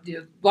 But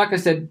like I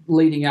said,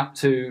 leading up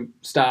to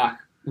Stark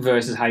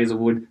versus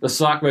Hazlewood, the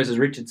Stark versus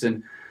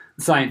Richardson,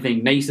 same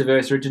thing. Neser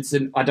versus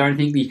Richardson, I don't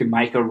think that you can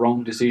make a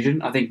wrong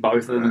decision. I think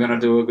both of them are going to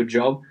do a good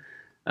job.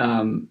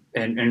 And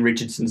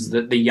Richardson's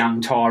the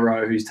young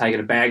tyro who's taken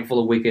a bag full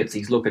of wickets.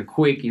 He's looking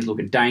quick. He's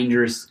looking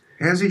dangerous.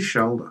 How's his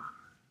shoulder?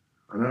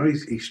 I know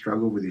he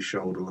struggled with his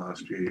shoulder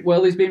last year.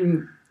 Well,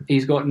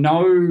 he's got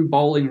no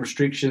bowling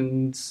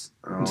restrictions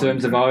in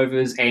terms of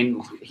overs,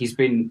 and he's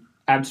been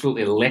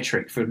absolutely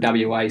electric for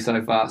WA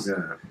so far.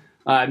 Yeah.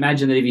 I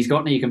imagine that if he's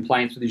got any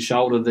complaints with his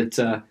shoulder, that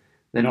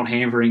they're not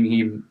hampering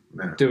him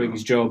doing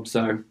his job.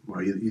 So,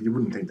 well, you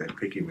wouldn't think they'd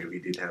pick him if he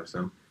did have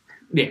some.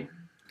 Yeah.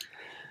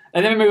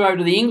 And then we move over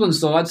to the England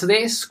side. So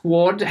their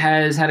squad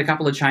has had a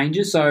couple of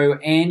changes. So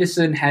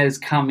Anderson has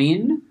come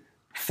in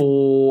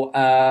for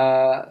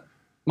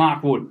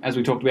Mark Wood, as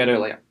we talked about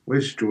earlier.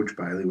 Where's George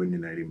Bailey when you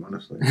need him,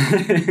 honestly?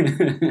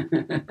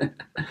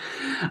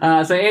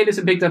 So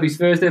Anderson picked up his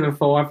first ever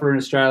fifer in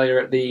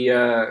Australia at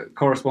the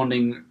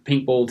corresponding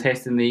pink ball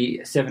test in the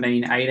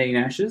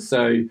 17-18 Ashes.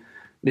 So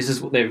this is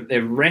what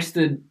they've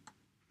rested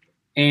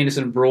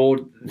Anderson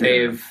Broad.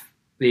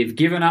 They've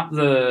given up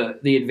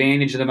the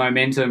advantage of the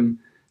momentum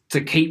to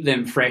keep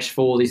them fresh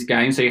for this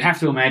game. So you have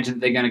to imagine that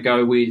they're going to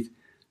go with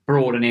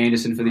Broad and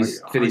Anderson for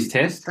this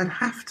test. They'd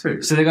have to.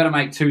 So they've got to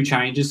make two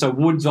changes. So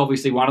Wood's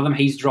obviously one of them.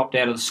 He's dropped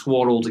out of the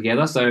squad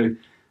altogether. So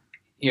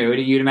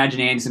you'd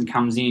imagine Anderson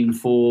comes in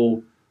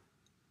for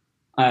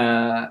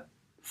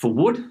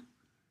Wood.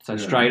 So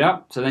straight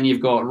up. So then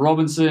you've got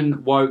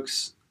Robinson,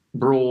 Wokes,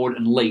 Broad,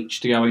 and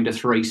Leach to go into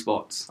three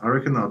spots. I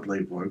reckon they'd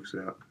leave Wokes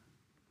out.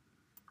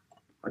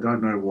 I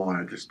don't know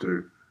why. I just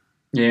do.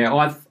 Yeah,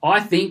 I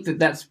think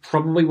that's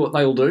probably what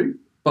they'll do.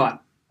 But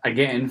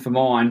again, for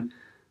mine,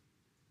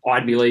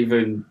 I'd be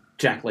leaving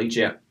Jack Leach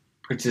out.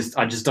 I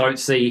just don't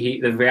see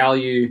the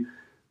value.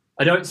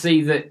 I don't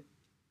see that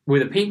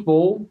with a pink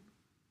ball.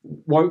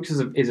 Wokes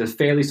is a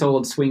fairly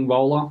solid swing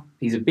bowler.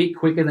 He's a bit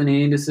quicker than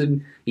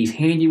Anderson. He's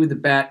handy with the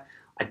bat.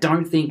 I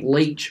don't think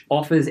Leach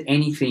offers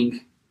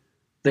anything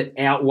that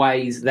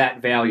outweighs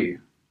that value.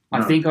 No.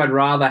 I think I'd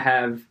rather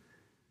have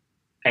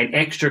an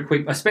extra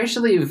quick,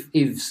 especially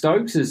if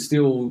Stokes is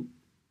still,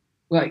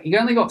 like, he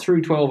only got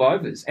through 12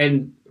 overs,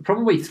 and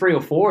probably 3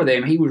 or 4 of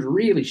them he was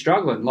really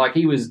struggling. Like,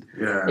 he was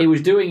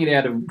doing it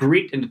out of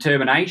grit and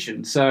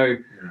determination. So,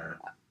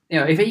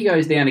 if he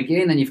goes down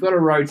again, then you've got to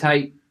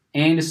rotate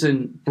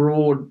Anderson,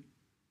 Broad,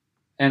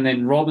 and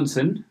then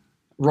Robinson.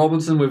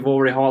 Robinson, we've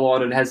already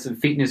highlighted, has some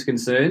fitness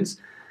concerns.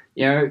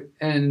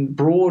 And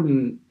Broad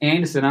and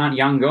Anderson aren't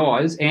young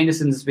guys.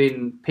 Anderson's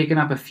been picking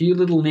up a few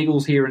little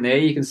niggles here and there.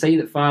 You can see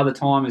that Father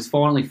Time has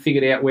finally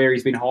figured out where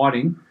he's been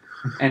hiding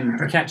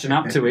and catching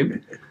up to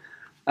him.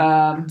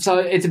 So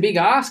it's a big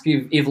ask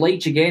if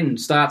Leach again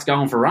starts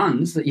going for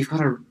runs, that you've got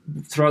to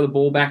throw the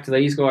ball back to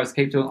these guys to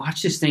keep doing. I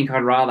just think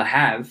I'd rather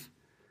have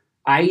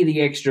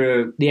the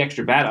extra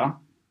batter,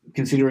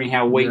 considering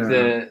how weak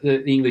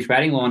the English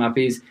batting lineup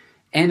is,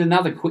 and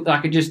another quick.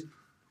 I could just.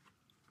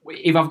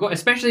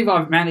 Especially if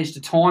I've managed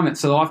to time it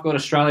so I've got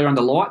Australia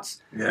under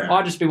lights,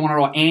 I'd just be wanting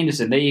to write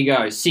Anderson, there you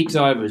go, 6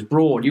 overs,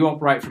 Broad, you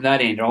operate from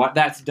that end, all right,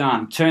 that's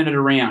done, turn it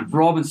around.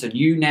 Robinson,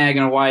 you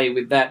nagging away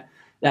with that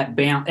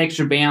bounce,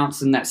 extra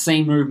bounce and that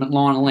seam movement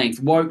line of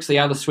length. Wokes, the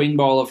other swing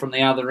bowler from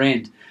the other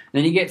end. And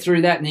then you get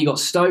through that and you got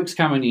Stokes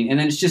coming in, and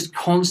then it's just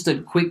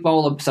constant quick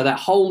bowler. So that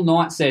whole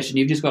night session,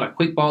 you've just got a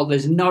quick bowler,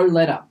 there's no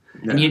let-up,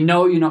 and you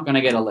know you're not going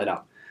to get a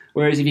let-up.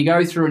 Whereas if you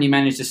go through and you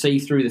manage to see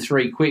through the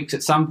 3 quicks,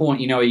 at some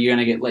point you know you're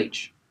going to get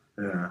Leach.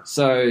 Yeah.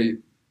 So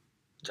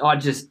I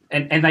just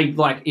and they,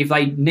 like, if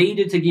they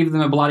needed to give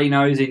them a bloody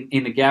nose in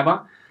the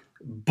Gabba,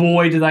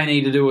 boy, do they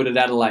need to do it at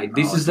Adelaide.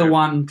 This is the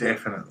one.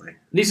 Definitely.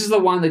 This is the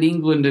one that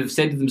England have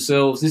said to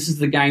themselves, this is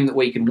the game that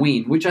we can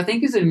win, which I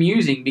think is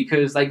amusing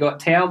because they got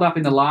towed up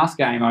in the last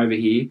game over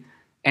here,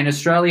 and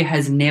Australia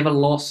has never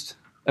lost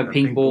a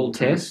pink ball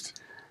test.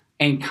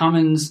 And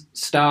Cummins,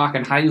 Stark,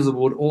 and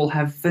Hazelwood all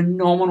have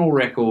phenomenal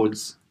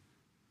records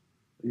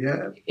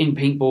in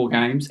pink ball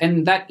games.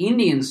 And that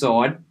Indian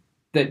side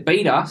that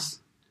beat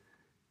us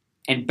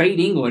and beat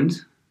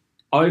England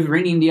over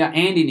in India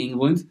and in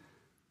England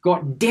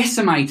got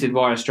decimated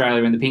by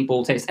Australia in the pink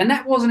ball test. And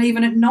that wasn't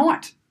even at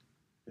night.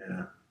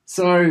 Yeah.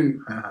 So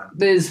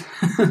there's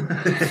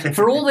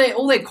for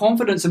all their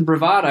confidence and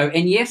bravado,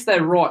 and yes,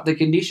 they're right, the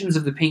conditions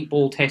of the pink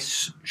ball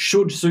test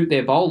should suit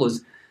their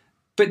bowlers,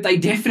 but they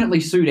definitely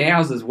suit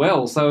ours as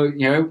well. So,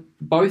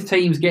 both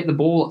teams get the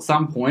ball at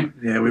some point.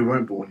 Yeah, we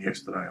weren't born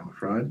yesterday, I'm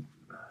afraid.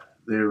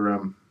 They're,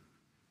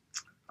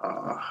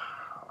 I'd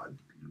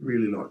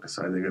really like to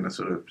say they're going to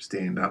sort of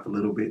stand up a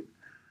little bit.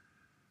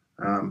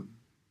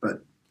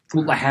 But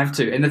well, they have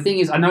to. And the thing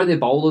is, I know their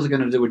bowlers are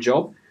going to do a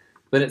job,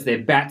 but it's their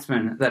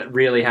batsmen that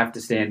really have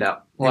to stand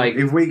up. Like,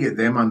 if we get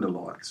them under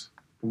lights,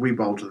 if we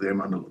bowl to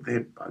them under lights,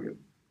 they're buggered.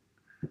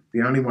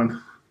 The only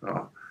one,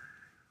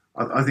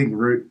 I think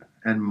Root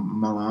and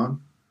Milan,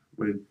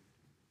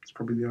 it's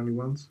probably the only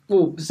ones.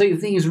 Well, see, the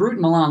thing is, Root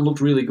and Milan looked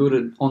really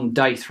good on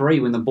day 3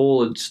 when the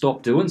ball had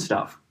stopped doing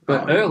stuff.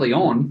 But early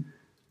on,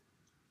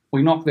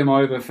 we knocked them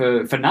over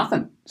for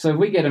nothing. So if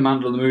we get them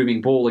under the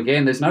moving ball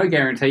again, there's no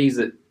guarantees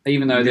that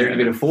even though they're in a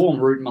bit of form,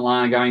 Root and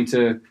Milan are going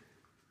to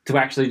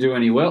actually do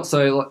any well.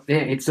 So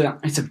it's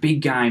a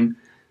big game.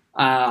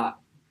 And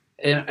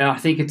I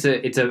think it's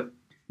a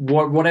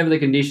whatever the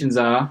conditions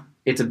are,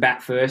 it's a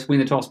bat first, win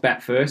the toss,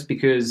 bat first,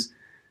 because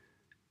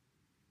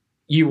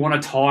you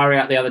want to tire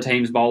out the other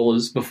team's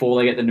bowlers before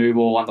they get the new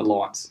ball under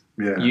lights.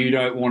 Yeah. You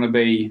don't want to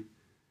be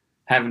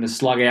having to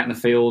slug out in the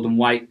field and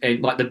wait.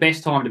 And, like, the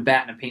best time to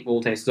bat in a pink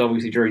ball test is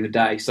obviously during the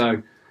day.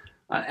 So,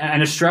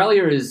 and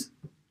Australia is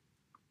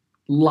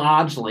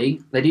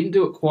largely, they didn't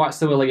do it quite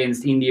so well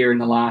against India in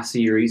the last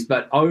series,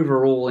 but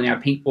overall in our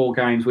pink ball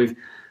games, we've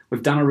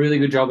done a really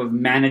good job of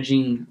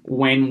managing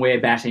when we're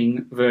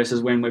batting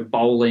versus when we're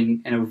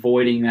bowling and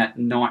avoiding that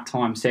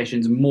nighttime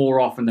sessions more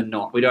often than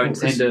not. We don't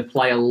tend to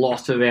play a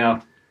lot of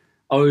our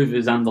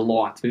overs under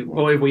lights.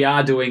 Or if we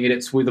are doing it,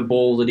 it's with a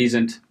ball that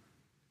isn't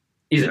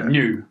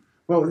new.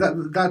 Well,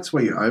 that's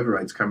where your over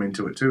rates come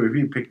into it too. If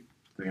you pick,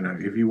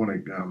 if you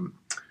want to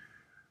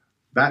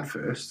bat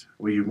first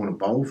or you want to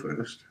bowl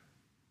first,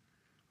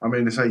 I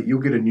mean, to say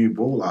you'll get a new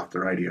ball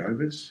after 80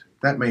 overs.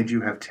 That means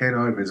you have 10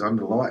 overs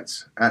under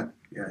lights at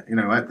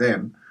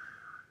them.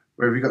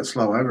 Where if you've got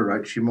slow over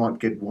rates, you might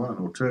get 1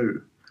 or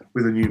 2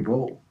 with a new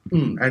ball.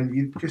 And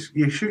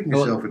you're shooting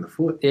yourself in the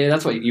foot. Yeah,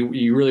 that's what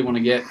you really want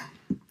to get.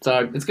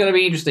 So it's going to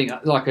be interesting.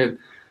 And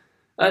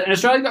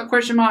Australia's got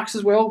question marks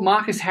as well.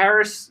 Marcus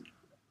Harris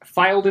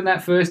failed in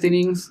that first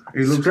innings.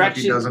 He looks like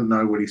he doesn't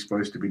know what he's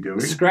supposed to be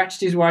doing.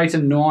 Scratched his way to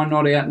 9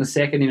 not out in the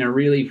second in a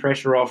really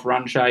pressure-off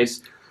run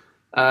chase.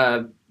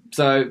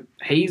 So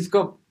he's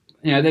got,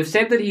 they've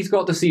said that he's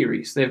got the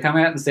series. They've come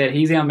out and said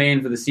he's our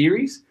man for the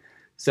series.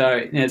 So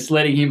it's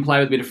letting him play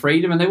with a bit of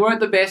freedom. And they weren't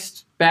the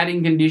best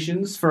batting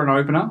conditions for an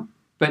opener,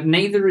 but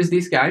neither is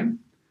this game.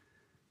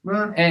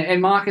 Well,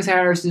 and Marcus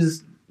Harris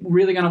is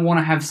really going to want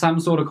to have some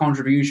sort of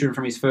contribution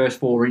from his first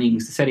 4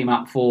 innings to set him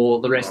up for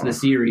the rest of the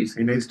series.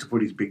 He needs to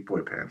put his big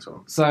boy pants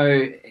on. So,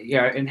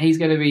 and he's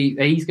going to be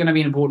an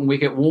important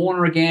wicket.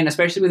 Warner again,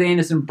 especially with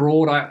Anderson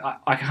Broad,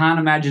 I can't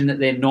imagine that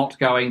they're not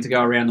going to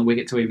go around the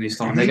wicket to him this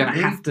time. They're going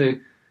to have to.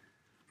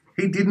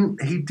 He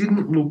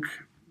didn't look.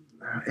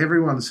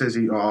 Everyone says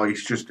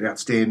he's just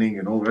outstanding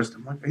and all the rest.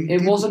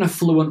 It wasn't a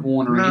fluent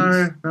Warner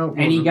innings. No,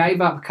 and he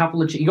gave up a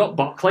couple of. He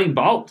got clean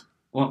bowled.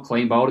 Well, not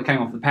clean bowled, it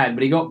came off the pad,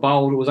 but he got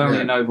bowled. It was only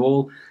a no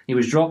ball. He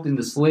was dropped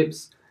into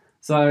slips.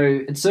 So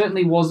it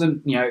certainly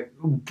wasn't,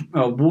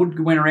 Wood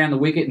went around the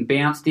wicket and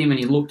bounced him and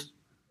he looked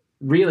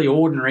really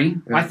ordinary.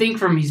 Yeah. I think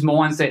from his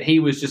mindset, he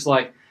was just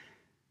like,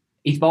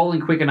 he's bowling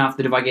quick enough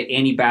that if I get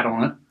any bat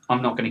on it,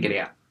 I'm not going to get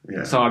out.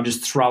 Yeah. So I'm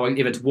just throwing.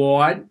 If it's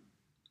wide,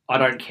 I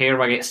don't care if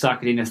I get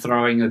sucked into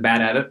throwing the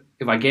bat at it.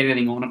 If I get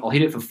anything on it, I'll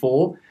hit it for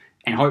 4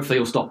 and hopefully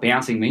he'll stop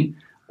bouncing me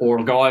or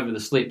I'll go over the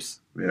slips.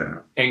 Yeah,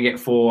 and get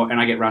 4, and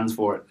I get runs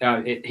for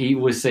it. He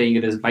was seeing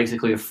it as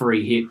basically a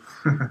free hit.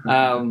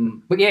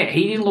 But yeah,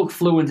 he didn't look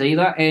fluent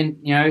either, and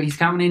he's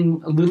coming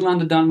in a little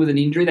underdone with an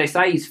injury. They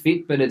say he's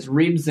fit, but it's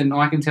ribs, and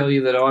I can tell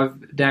you that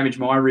I've damaged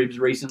my ribs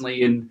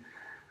recently, and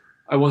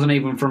I wasn't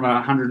even from a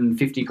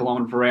 150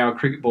 km/h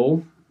cricket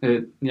ball.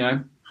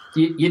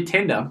 You're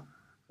tender.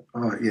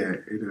 Oh yeah,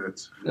 it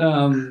hurts.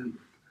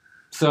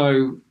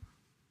 So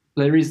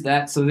there is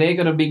that. So they've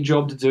got a big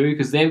job to do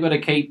because they've got to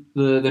keep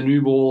the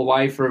new ball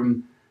away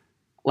from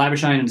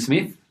Labuschagne and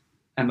Smith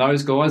and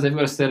those guys. They've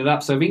got to set it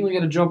up. So if England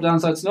get a job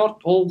done, so it's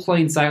not all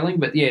clean sailing,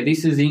 but yeah,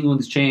 this is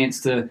England's chance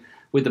to,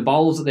 with the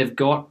bowlers that they've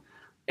got.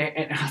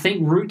 And I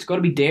think Root's got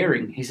to be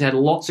daring. He's had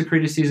lots of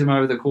criticism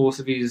over the course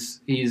of his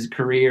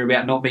career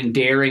about not being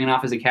daring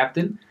enough as a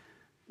captain.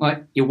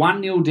 Like, you're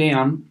 1-0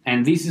 down,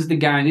 and this is the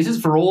game. This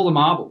is for all the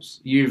marbles.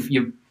 You've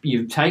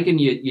taken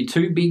your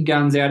 2 big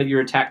guns out of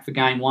your attack for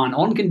game 1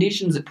 on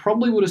conditions that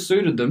probably would have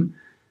suited them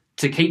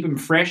to keep them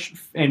fresh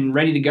and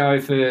ready to go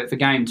for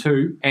game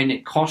 2, and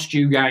it cost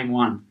you game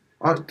 1.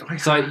 I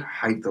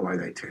hate the way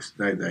they test.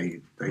 They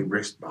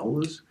rest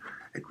bowlers.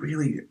 It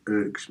really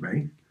irks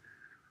me.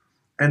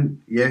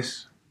 And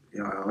yes,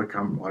 I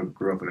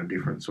grew up in a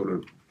different sort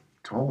of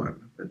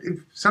time. But if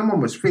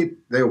someone was fit,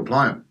 they'll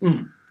play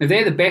them. If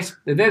they're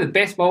the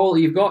best bowler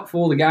you've got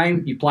for the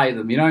game, you play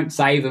them. You don't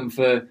save them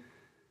for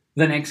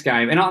the next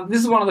game. And this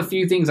is one of the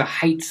few things I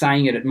hate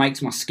saying it. It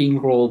makes my skin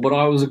crawl. But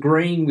I was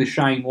agreeing with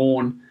Shane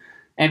Warne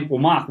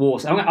Mark Waugh.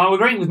 I'm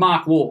agreeing with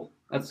Mark Waugh.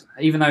 That's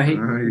even though he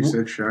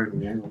said Shane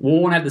Warne.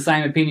 Warne had the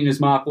same opinion as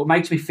Mark Waugh. It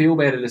makes me feel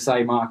better to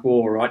say Mark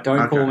Waugh. Right?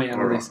 Don't call me out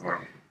of this.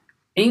 Right.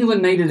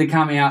 England needed to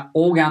come out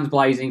all guns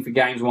blazing for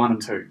games 1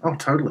 and 2. Oh,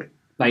 totally.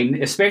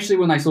 Especially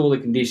when they saw the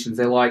conditions,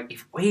 they're like,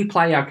 if we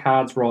play our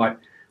cards right,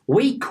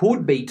 we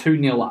could be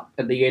 2-0 up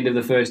at the end of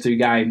the first 2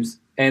 games,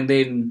 and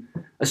then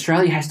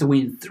Australia has to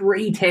win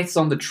 3 tests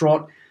on the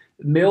trot.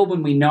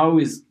 Melbourne, we know,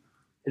 is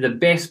the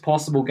best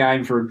possible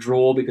game for a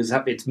draw because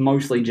it's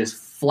mostly just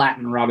flat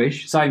and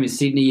rubbish. Same as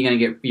Sydney,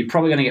 you're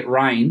probably going to get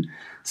rain.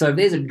 So if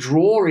there's a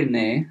draw in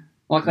there,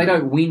 like they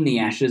don't win the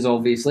Ashes,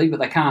 obviously, but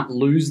they can't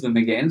lose them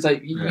again. So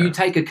you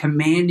take a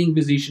commanding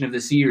position of the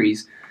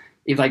series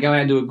if they go out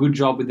and do a good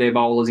job with their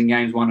bowlers in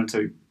games 1 and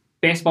 2.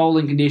 Best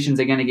bowling conditions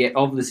they're going to get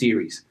of the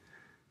series.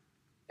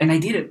 And they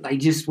did it.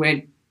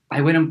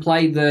 They went and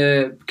played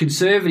the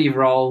conservative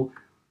role.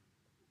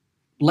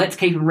 Let's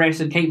keep them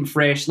rested, keep them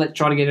fresh. Let's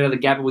try to get out of the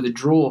Gabba with a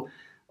draw.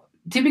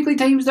 Typically,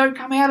 teams don't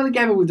come out of the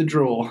Gabba with a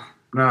draw.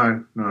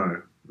 No.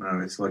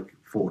 It's like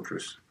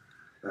Fortress,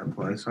 that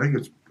place. I think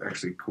it's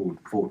actually called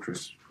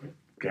Fortress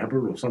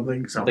Gabba or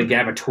something. The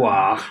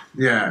Gabatoir.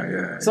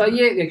 Yeah. So,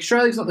 yeah,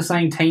 Australia's not the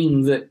same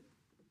team that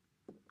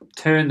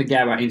turned the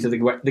Gabba into the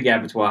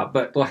Gabatoir,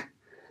 but like,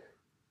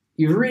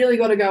 you've really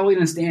got to go in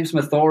and stamp some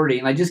authority,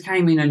 and they just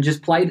came in and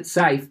just played it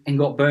safe and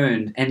got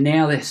burned, and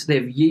now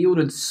they've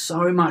yielded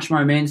so much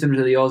momentum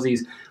to the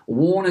Aussies.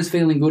 Warner's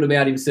feeling good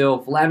about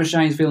himself.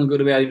 Labuschagne's feeling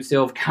good about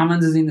himself.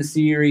 Cummins is in the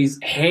series.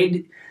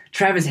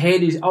 Travis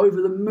Head is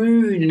over the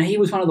moon, and he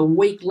was one of the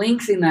weak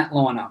links in that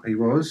lineup. He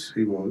was.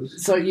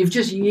 So you've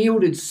just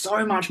yielded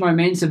so much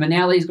momentum, and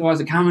now these guys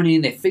are coming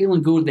in. They're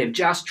feeling good. They've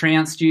just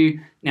trounced you.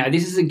 Now,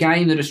 this is a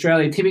game that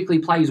Australia typically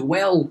plays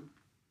well.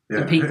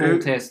 The pink ball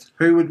test.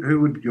 Who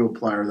would your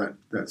player of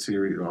that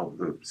series,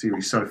 the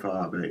series so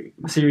far be?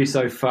 The series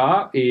so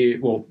far,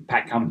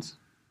 Pat Cummins.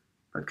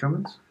 Pat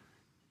Cummins?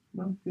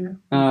 Well, yeah.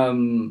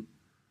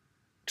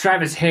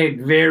 Travis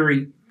Head,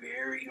 very,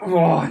 very.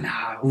 Oh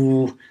no!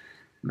 Ooh.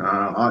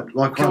 No,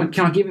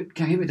 Can I give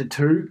it to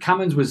 2?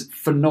 Cummins was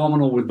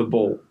phenomenal with the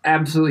ball.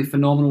 Absolutely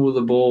phenomenal with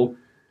the ball.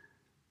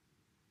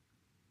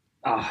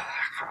 Oh,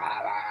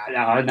 no,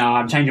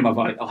 I'm changing my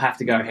vote. I'll have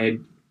to go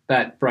Head.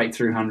 That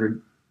breakthrough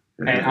 100.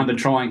 And under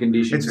trying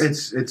conditions.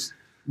 It's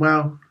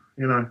well,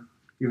 you're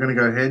going to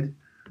go Head.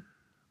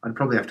 I'd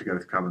probably have to go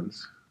with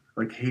Cummins.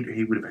 Like,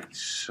 he would have been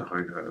so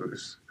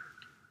nervous.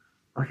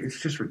 Like,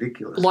 it's just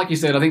ridiculous. Like you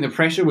said, I think the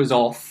pressure was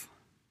off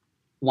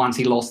once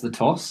he lost the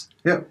toss.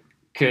 Yep.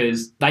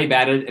 Because they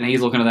batted, and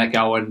he's looking at that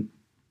going,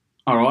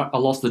 all right, I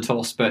lost the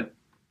toss, but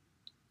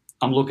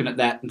I'm looking at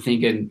that and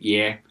thinking,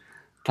 yeah,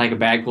 take a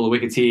bag full of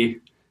wickets here,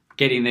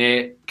 get in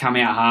there, come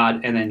out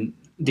hard, and then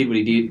did what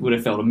he did. Would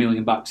have felt $1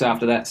 million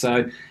after that.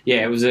 So,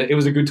 yeah, it was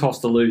a good toss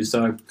to lose.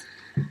 So,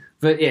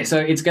 but yeah, so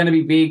it's going to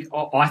be big.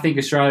 I think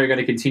Australia are going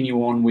to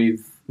continue on with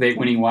their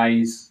winning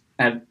ways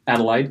at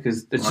Adelaide,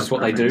 because it's just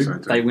what they do. So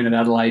they win at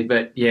Adelaide.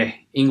 But yeah,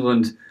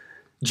 England,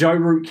 Joe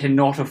Root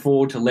cannot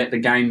afford to let the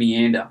game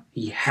meander.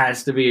 He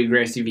has to be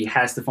aggressive. He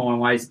has to find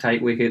ways to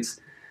take wickets.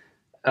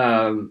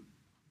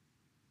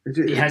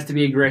 He has to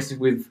be aggressive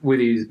with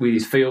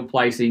his field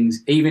placings.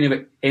 Even if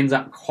it ends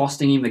up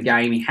costing him the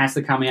game, he has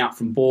to come out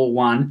from ball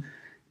 1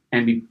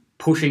 and be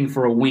pushing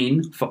for a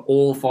win for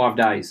all 5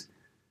 days.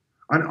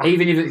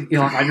 Even if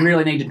I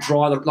really need to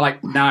dry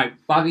no,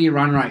 bugger your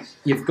run rate.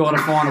 You've got to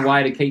find a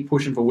way to keep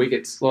pushing for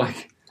wickets.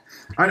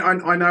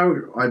 I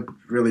know I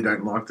really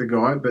don't like the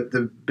guy, but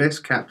the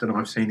best captain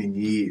I've seen in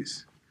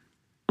years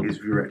is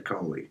Virat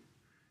Kohli.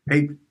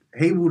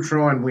 He will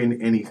try and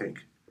win anything.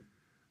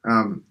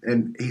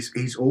 And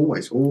he's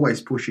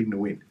always pushing to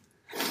win.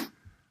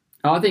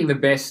 I think the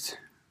best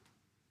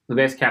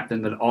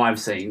captain that I've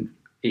seen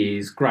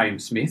is Graham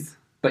Smith.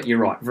 But you're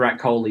right, Virat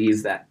Kohli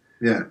is that.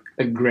 Yeah.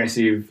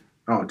 Aggressive.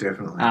 Oh,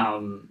 definitely.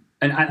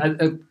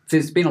 And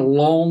there's been a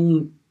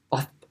long,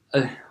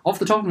 off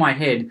the top of my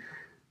head,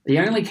 the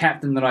only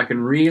captain that I can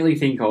really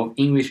think of,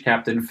 English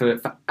captain for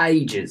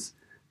ages,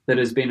 that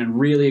has been a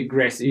really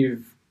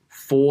aggressive,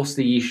 force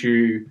the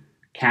issue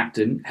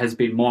captain has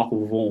been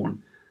Michael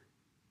Vaughan.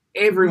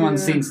 Everyone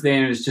since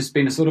then has just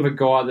been a sort of a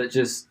guy that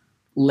just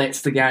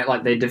lets the game,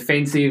 like they're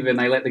defensive and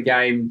they let the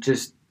game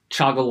just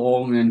chug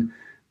along and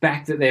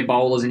back that their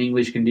bowlers in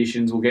English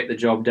conditions will get the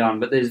job done.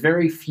 But there's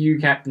very few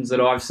captains that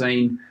I've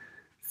seen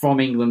from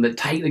England that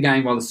take the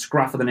game by the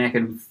scruff of the neck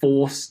and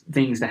force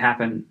things to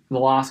happen. The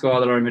last guy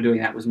that I remember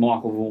doing that was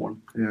Michael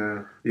Vaughan.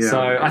 Yeah.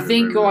 So I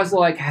think guys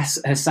like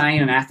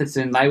Hussain and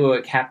Atherton, they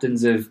were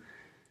captains of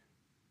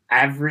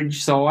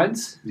average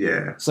sides.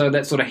 Yeah. So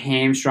that sort of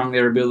hamstrung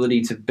their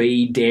ability to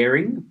be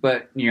daring.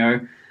 But,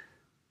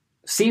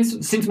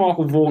 since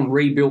Michael Vaughan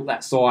rebuilt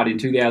that side in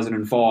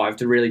 2005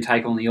 to really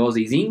take on the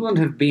Aussies, England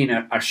have been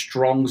a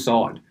strong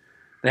side.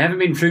 There haven't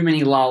been too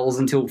many lulls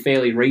until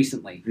fairly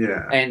recently.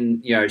 Yeah.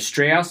 And,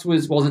 Strauss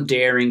wasn't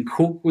daring.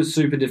 Cook was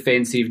super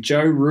defensive.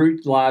 Joe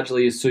Root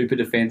largely is super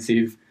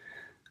defensive.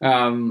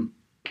 So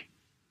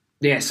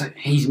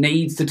he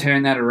needs to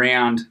turn that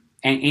around.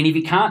 And if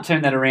he can't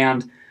turn that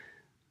around,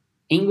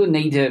 England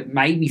need to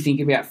maybe think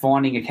about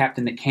finding a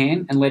captain that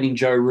can and letting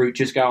Joe Root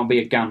just go and be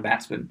a gun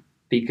batsman.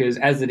 Because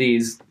as it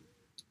is,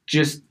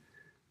 just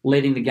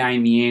letting the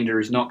game meander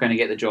is not going to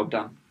get the job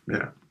done.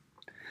 Yeah.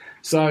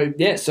 So I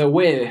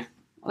think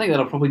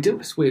that'll probably do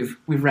us. We've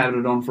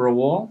rabbited on for a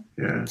while.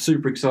 Yeah.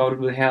 Super excited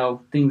with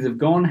how things have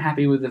gone.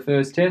 Happy with the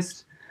first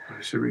test.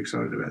 I'm super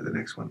excited about the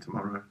next one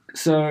tomorrow.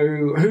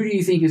 So who do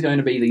you think is going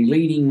to be the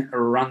leading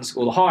run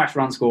score, the highest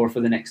run scorer for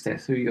the next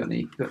test? Who you got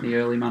any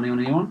early money on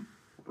anyone?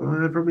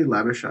 Probably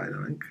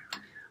Labuschagne, I think.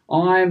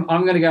 I'm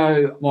going to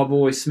go my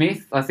boy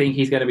Smith. I think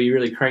he's going to be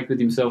really cranky with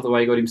himself the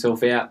way he got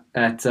himself out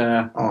at.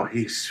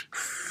 He's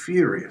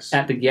furious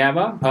at the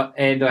Gabba,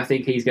 and I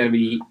think he's going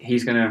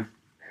to.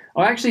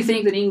 I actually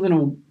think that England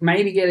will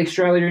maybe get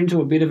Australia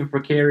into a bit of a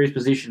precarious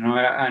position,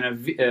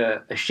 and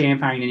a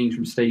champagne innings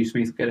from Steve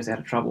Smith will get us out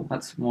of trouble.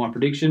 That's my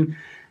prediction,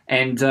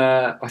 and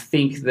I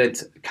think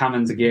that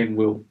Cummins again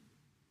will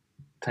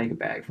take a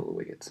bag full of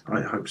wickets.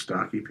 I hope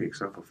Starkey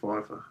picks up a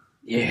fifer.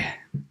 Yeah.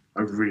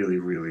 I really,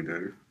 really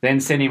do. Then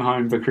send him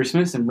home for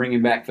Christmas and bring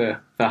him back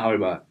for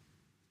Hobart.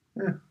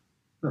 Yeah,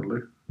 that'll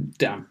do.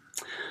 Done.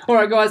 All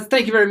right, guys,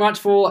 thank you very much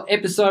for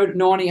episode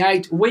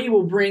 98. We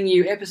will bring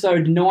you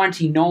episode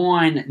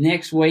 99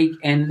 next week,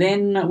 and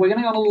then we're going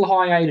to go on a little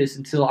hiatus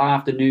until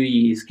after New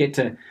Year's, get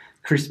to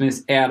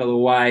Christmas out of the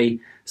way.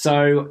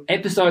 So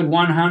episode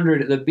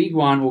 100, the big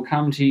one, will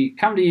come to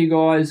you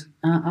guys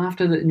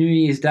after the New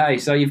Year's Day.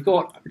 So you've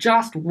got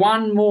just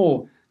one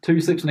more Two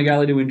Slips in the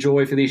Gully to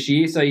enjoy for this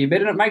year, so you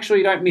better make sure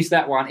you don't miss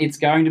that one. It's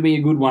going to be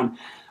a good one.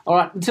 All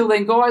right, until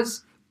then,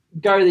 guys,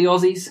 go the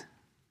Aussies.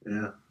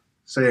 Yeah.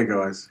 See you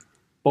guys.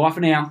 Bye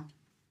for now.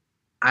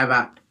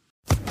 Over.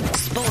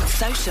 Sports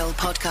Social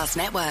Podcast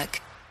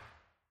Network.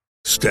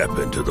 Step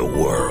into the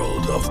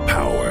world of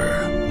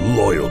power,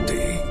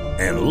 loyalty,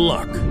 and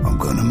luck. I'm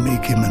going to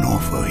make him an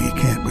offer he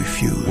can't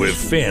refuse. With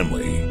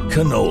family,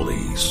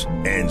 cannolis,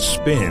 and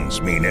spins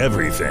mean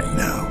everything.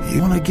 Now,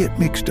 you want to get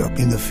mixed up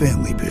in the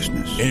family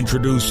business.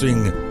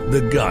 Introducing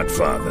The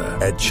Godfather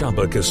at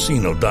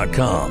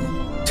ChumbaCasino.com.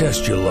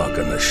 Test your luck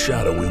in the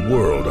shadowy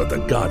world of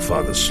The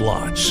Godfather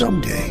slot.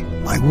 Someday,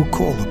 I will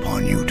call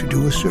upon you to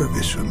do a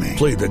service for me.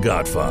 Play The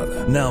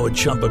Godfather, now at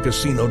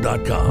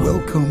ChumbaCasino.com.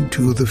 Welcome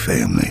to the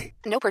family.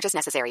 No purchase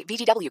necessary.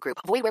 VGW Group.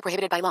 Void where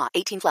prohibited by law.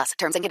 18+.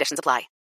 Terms and conditions apply.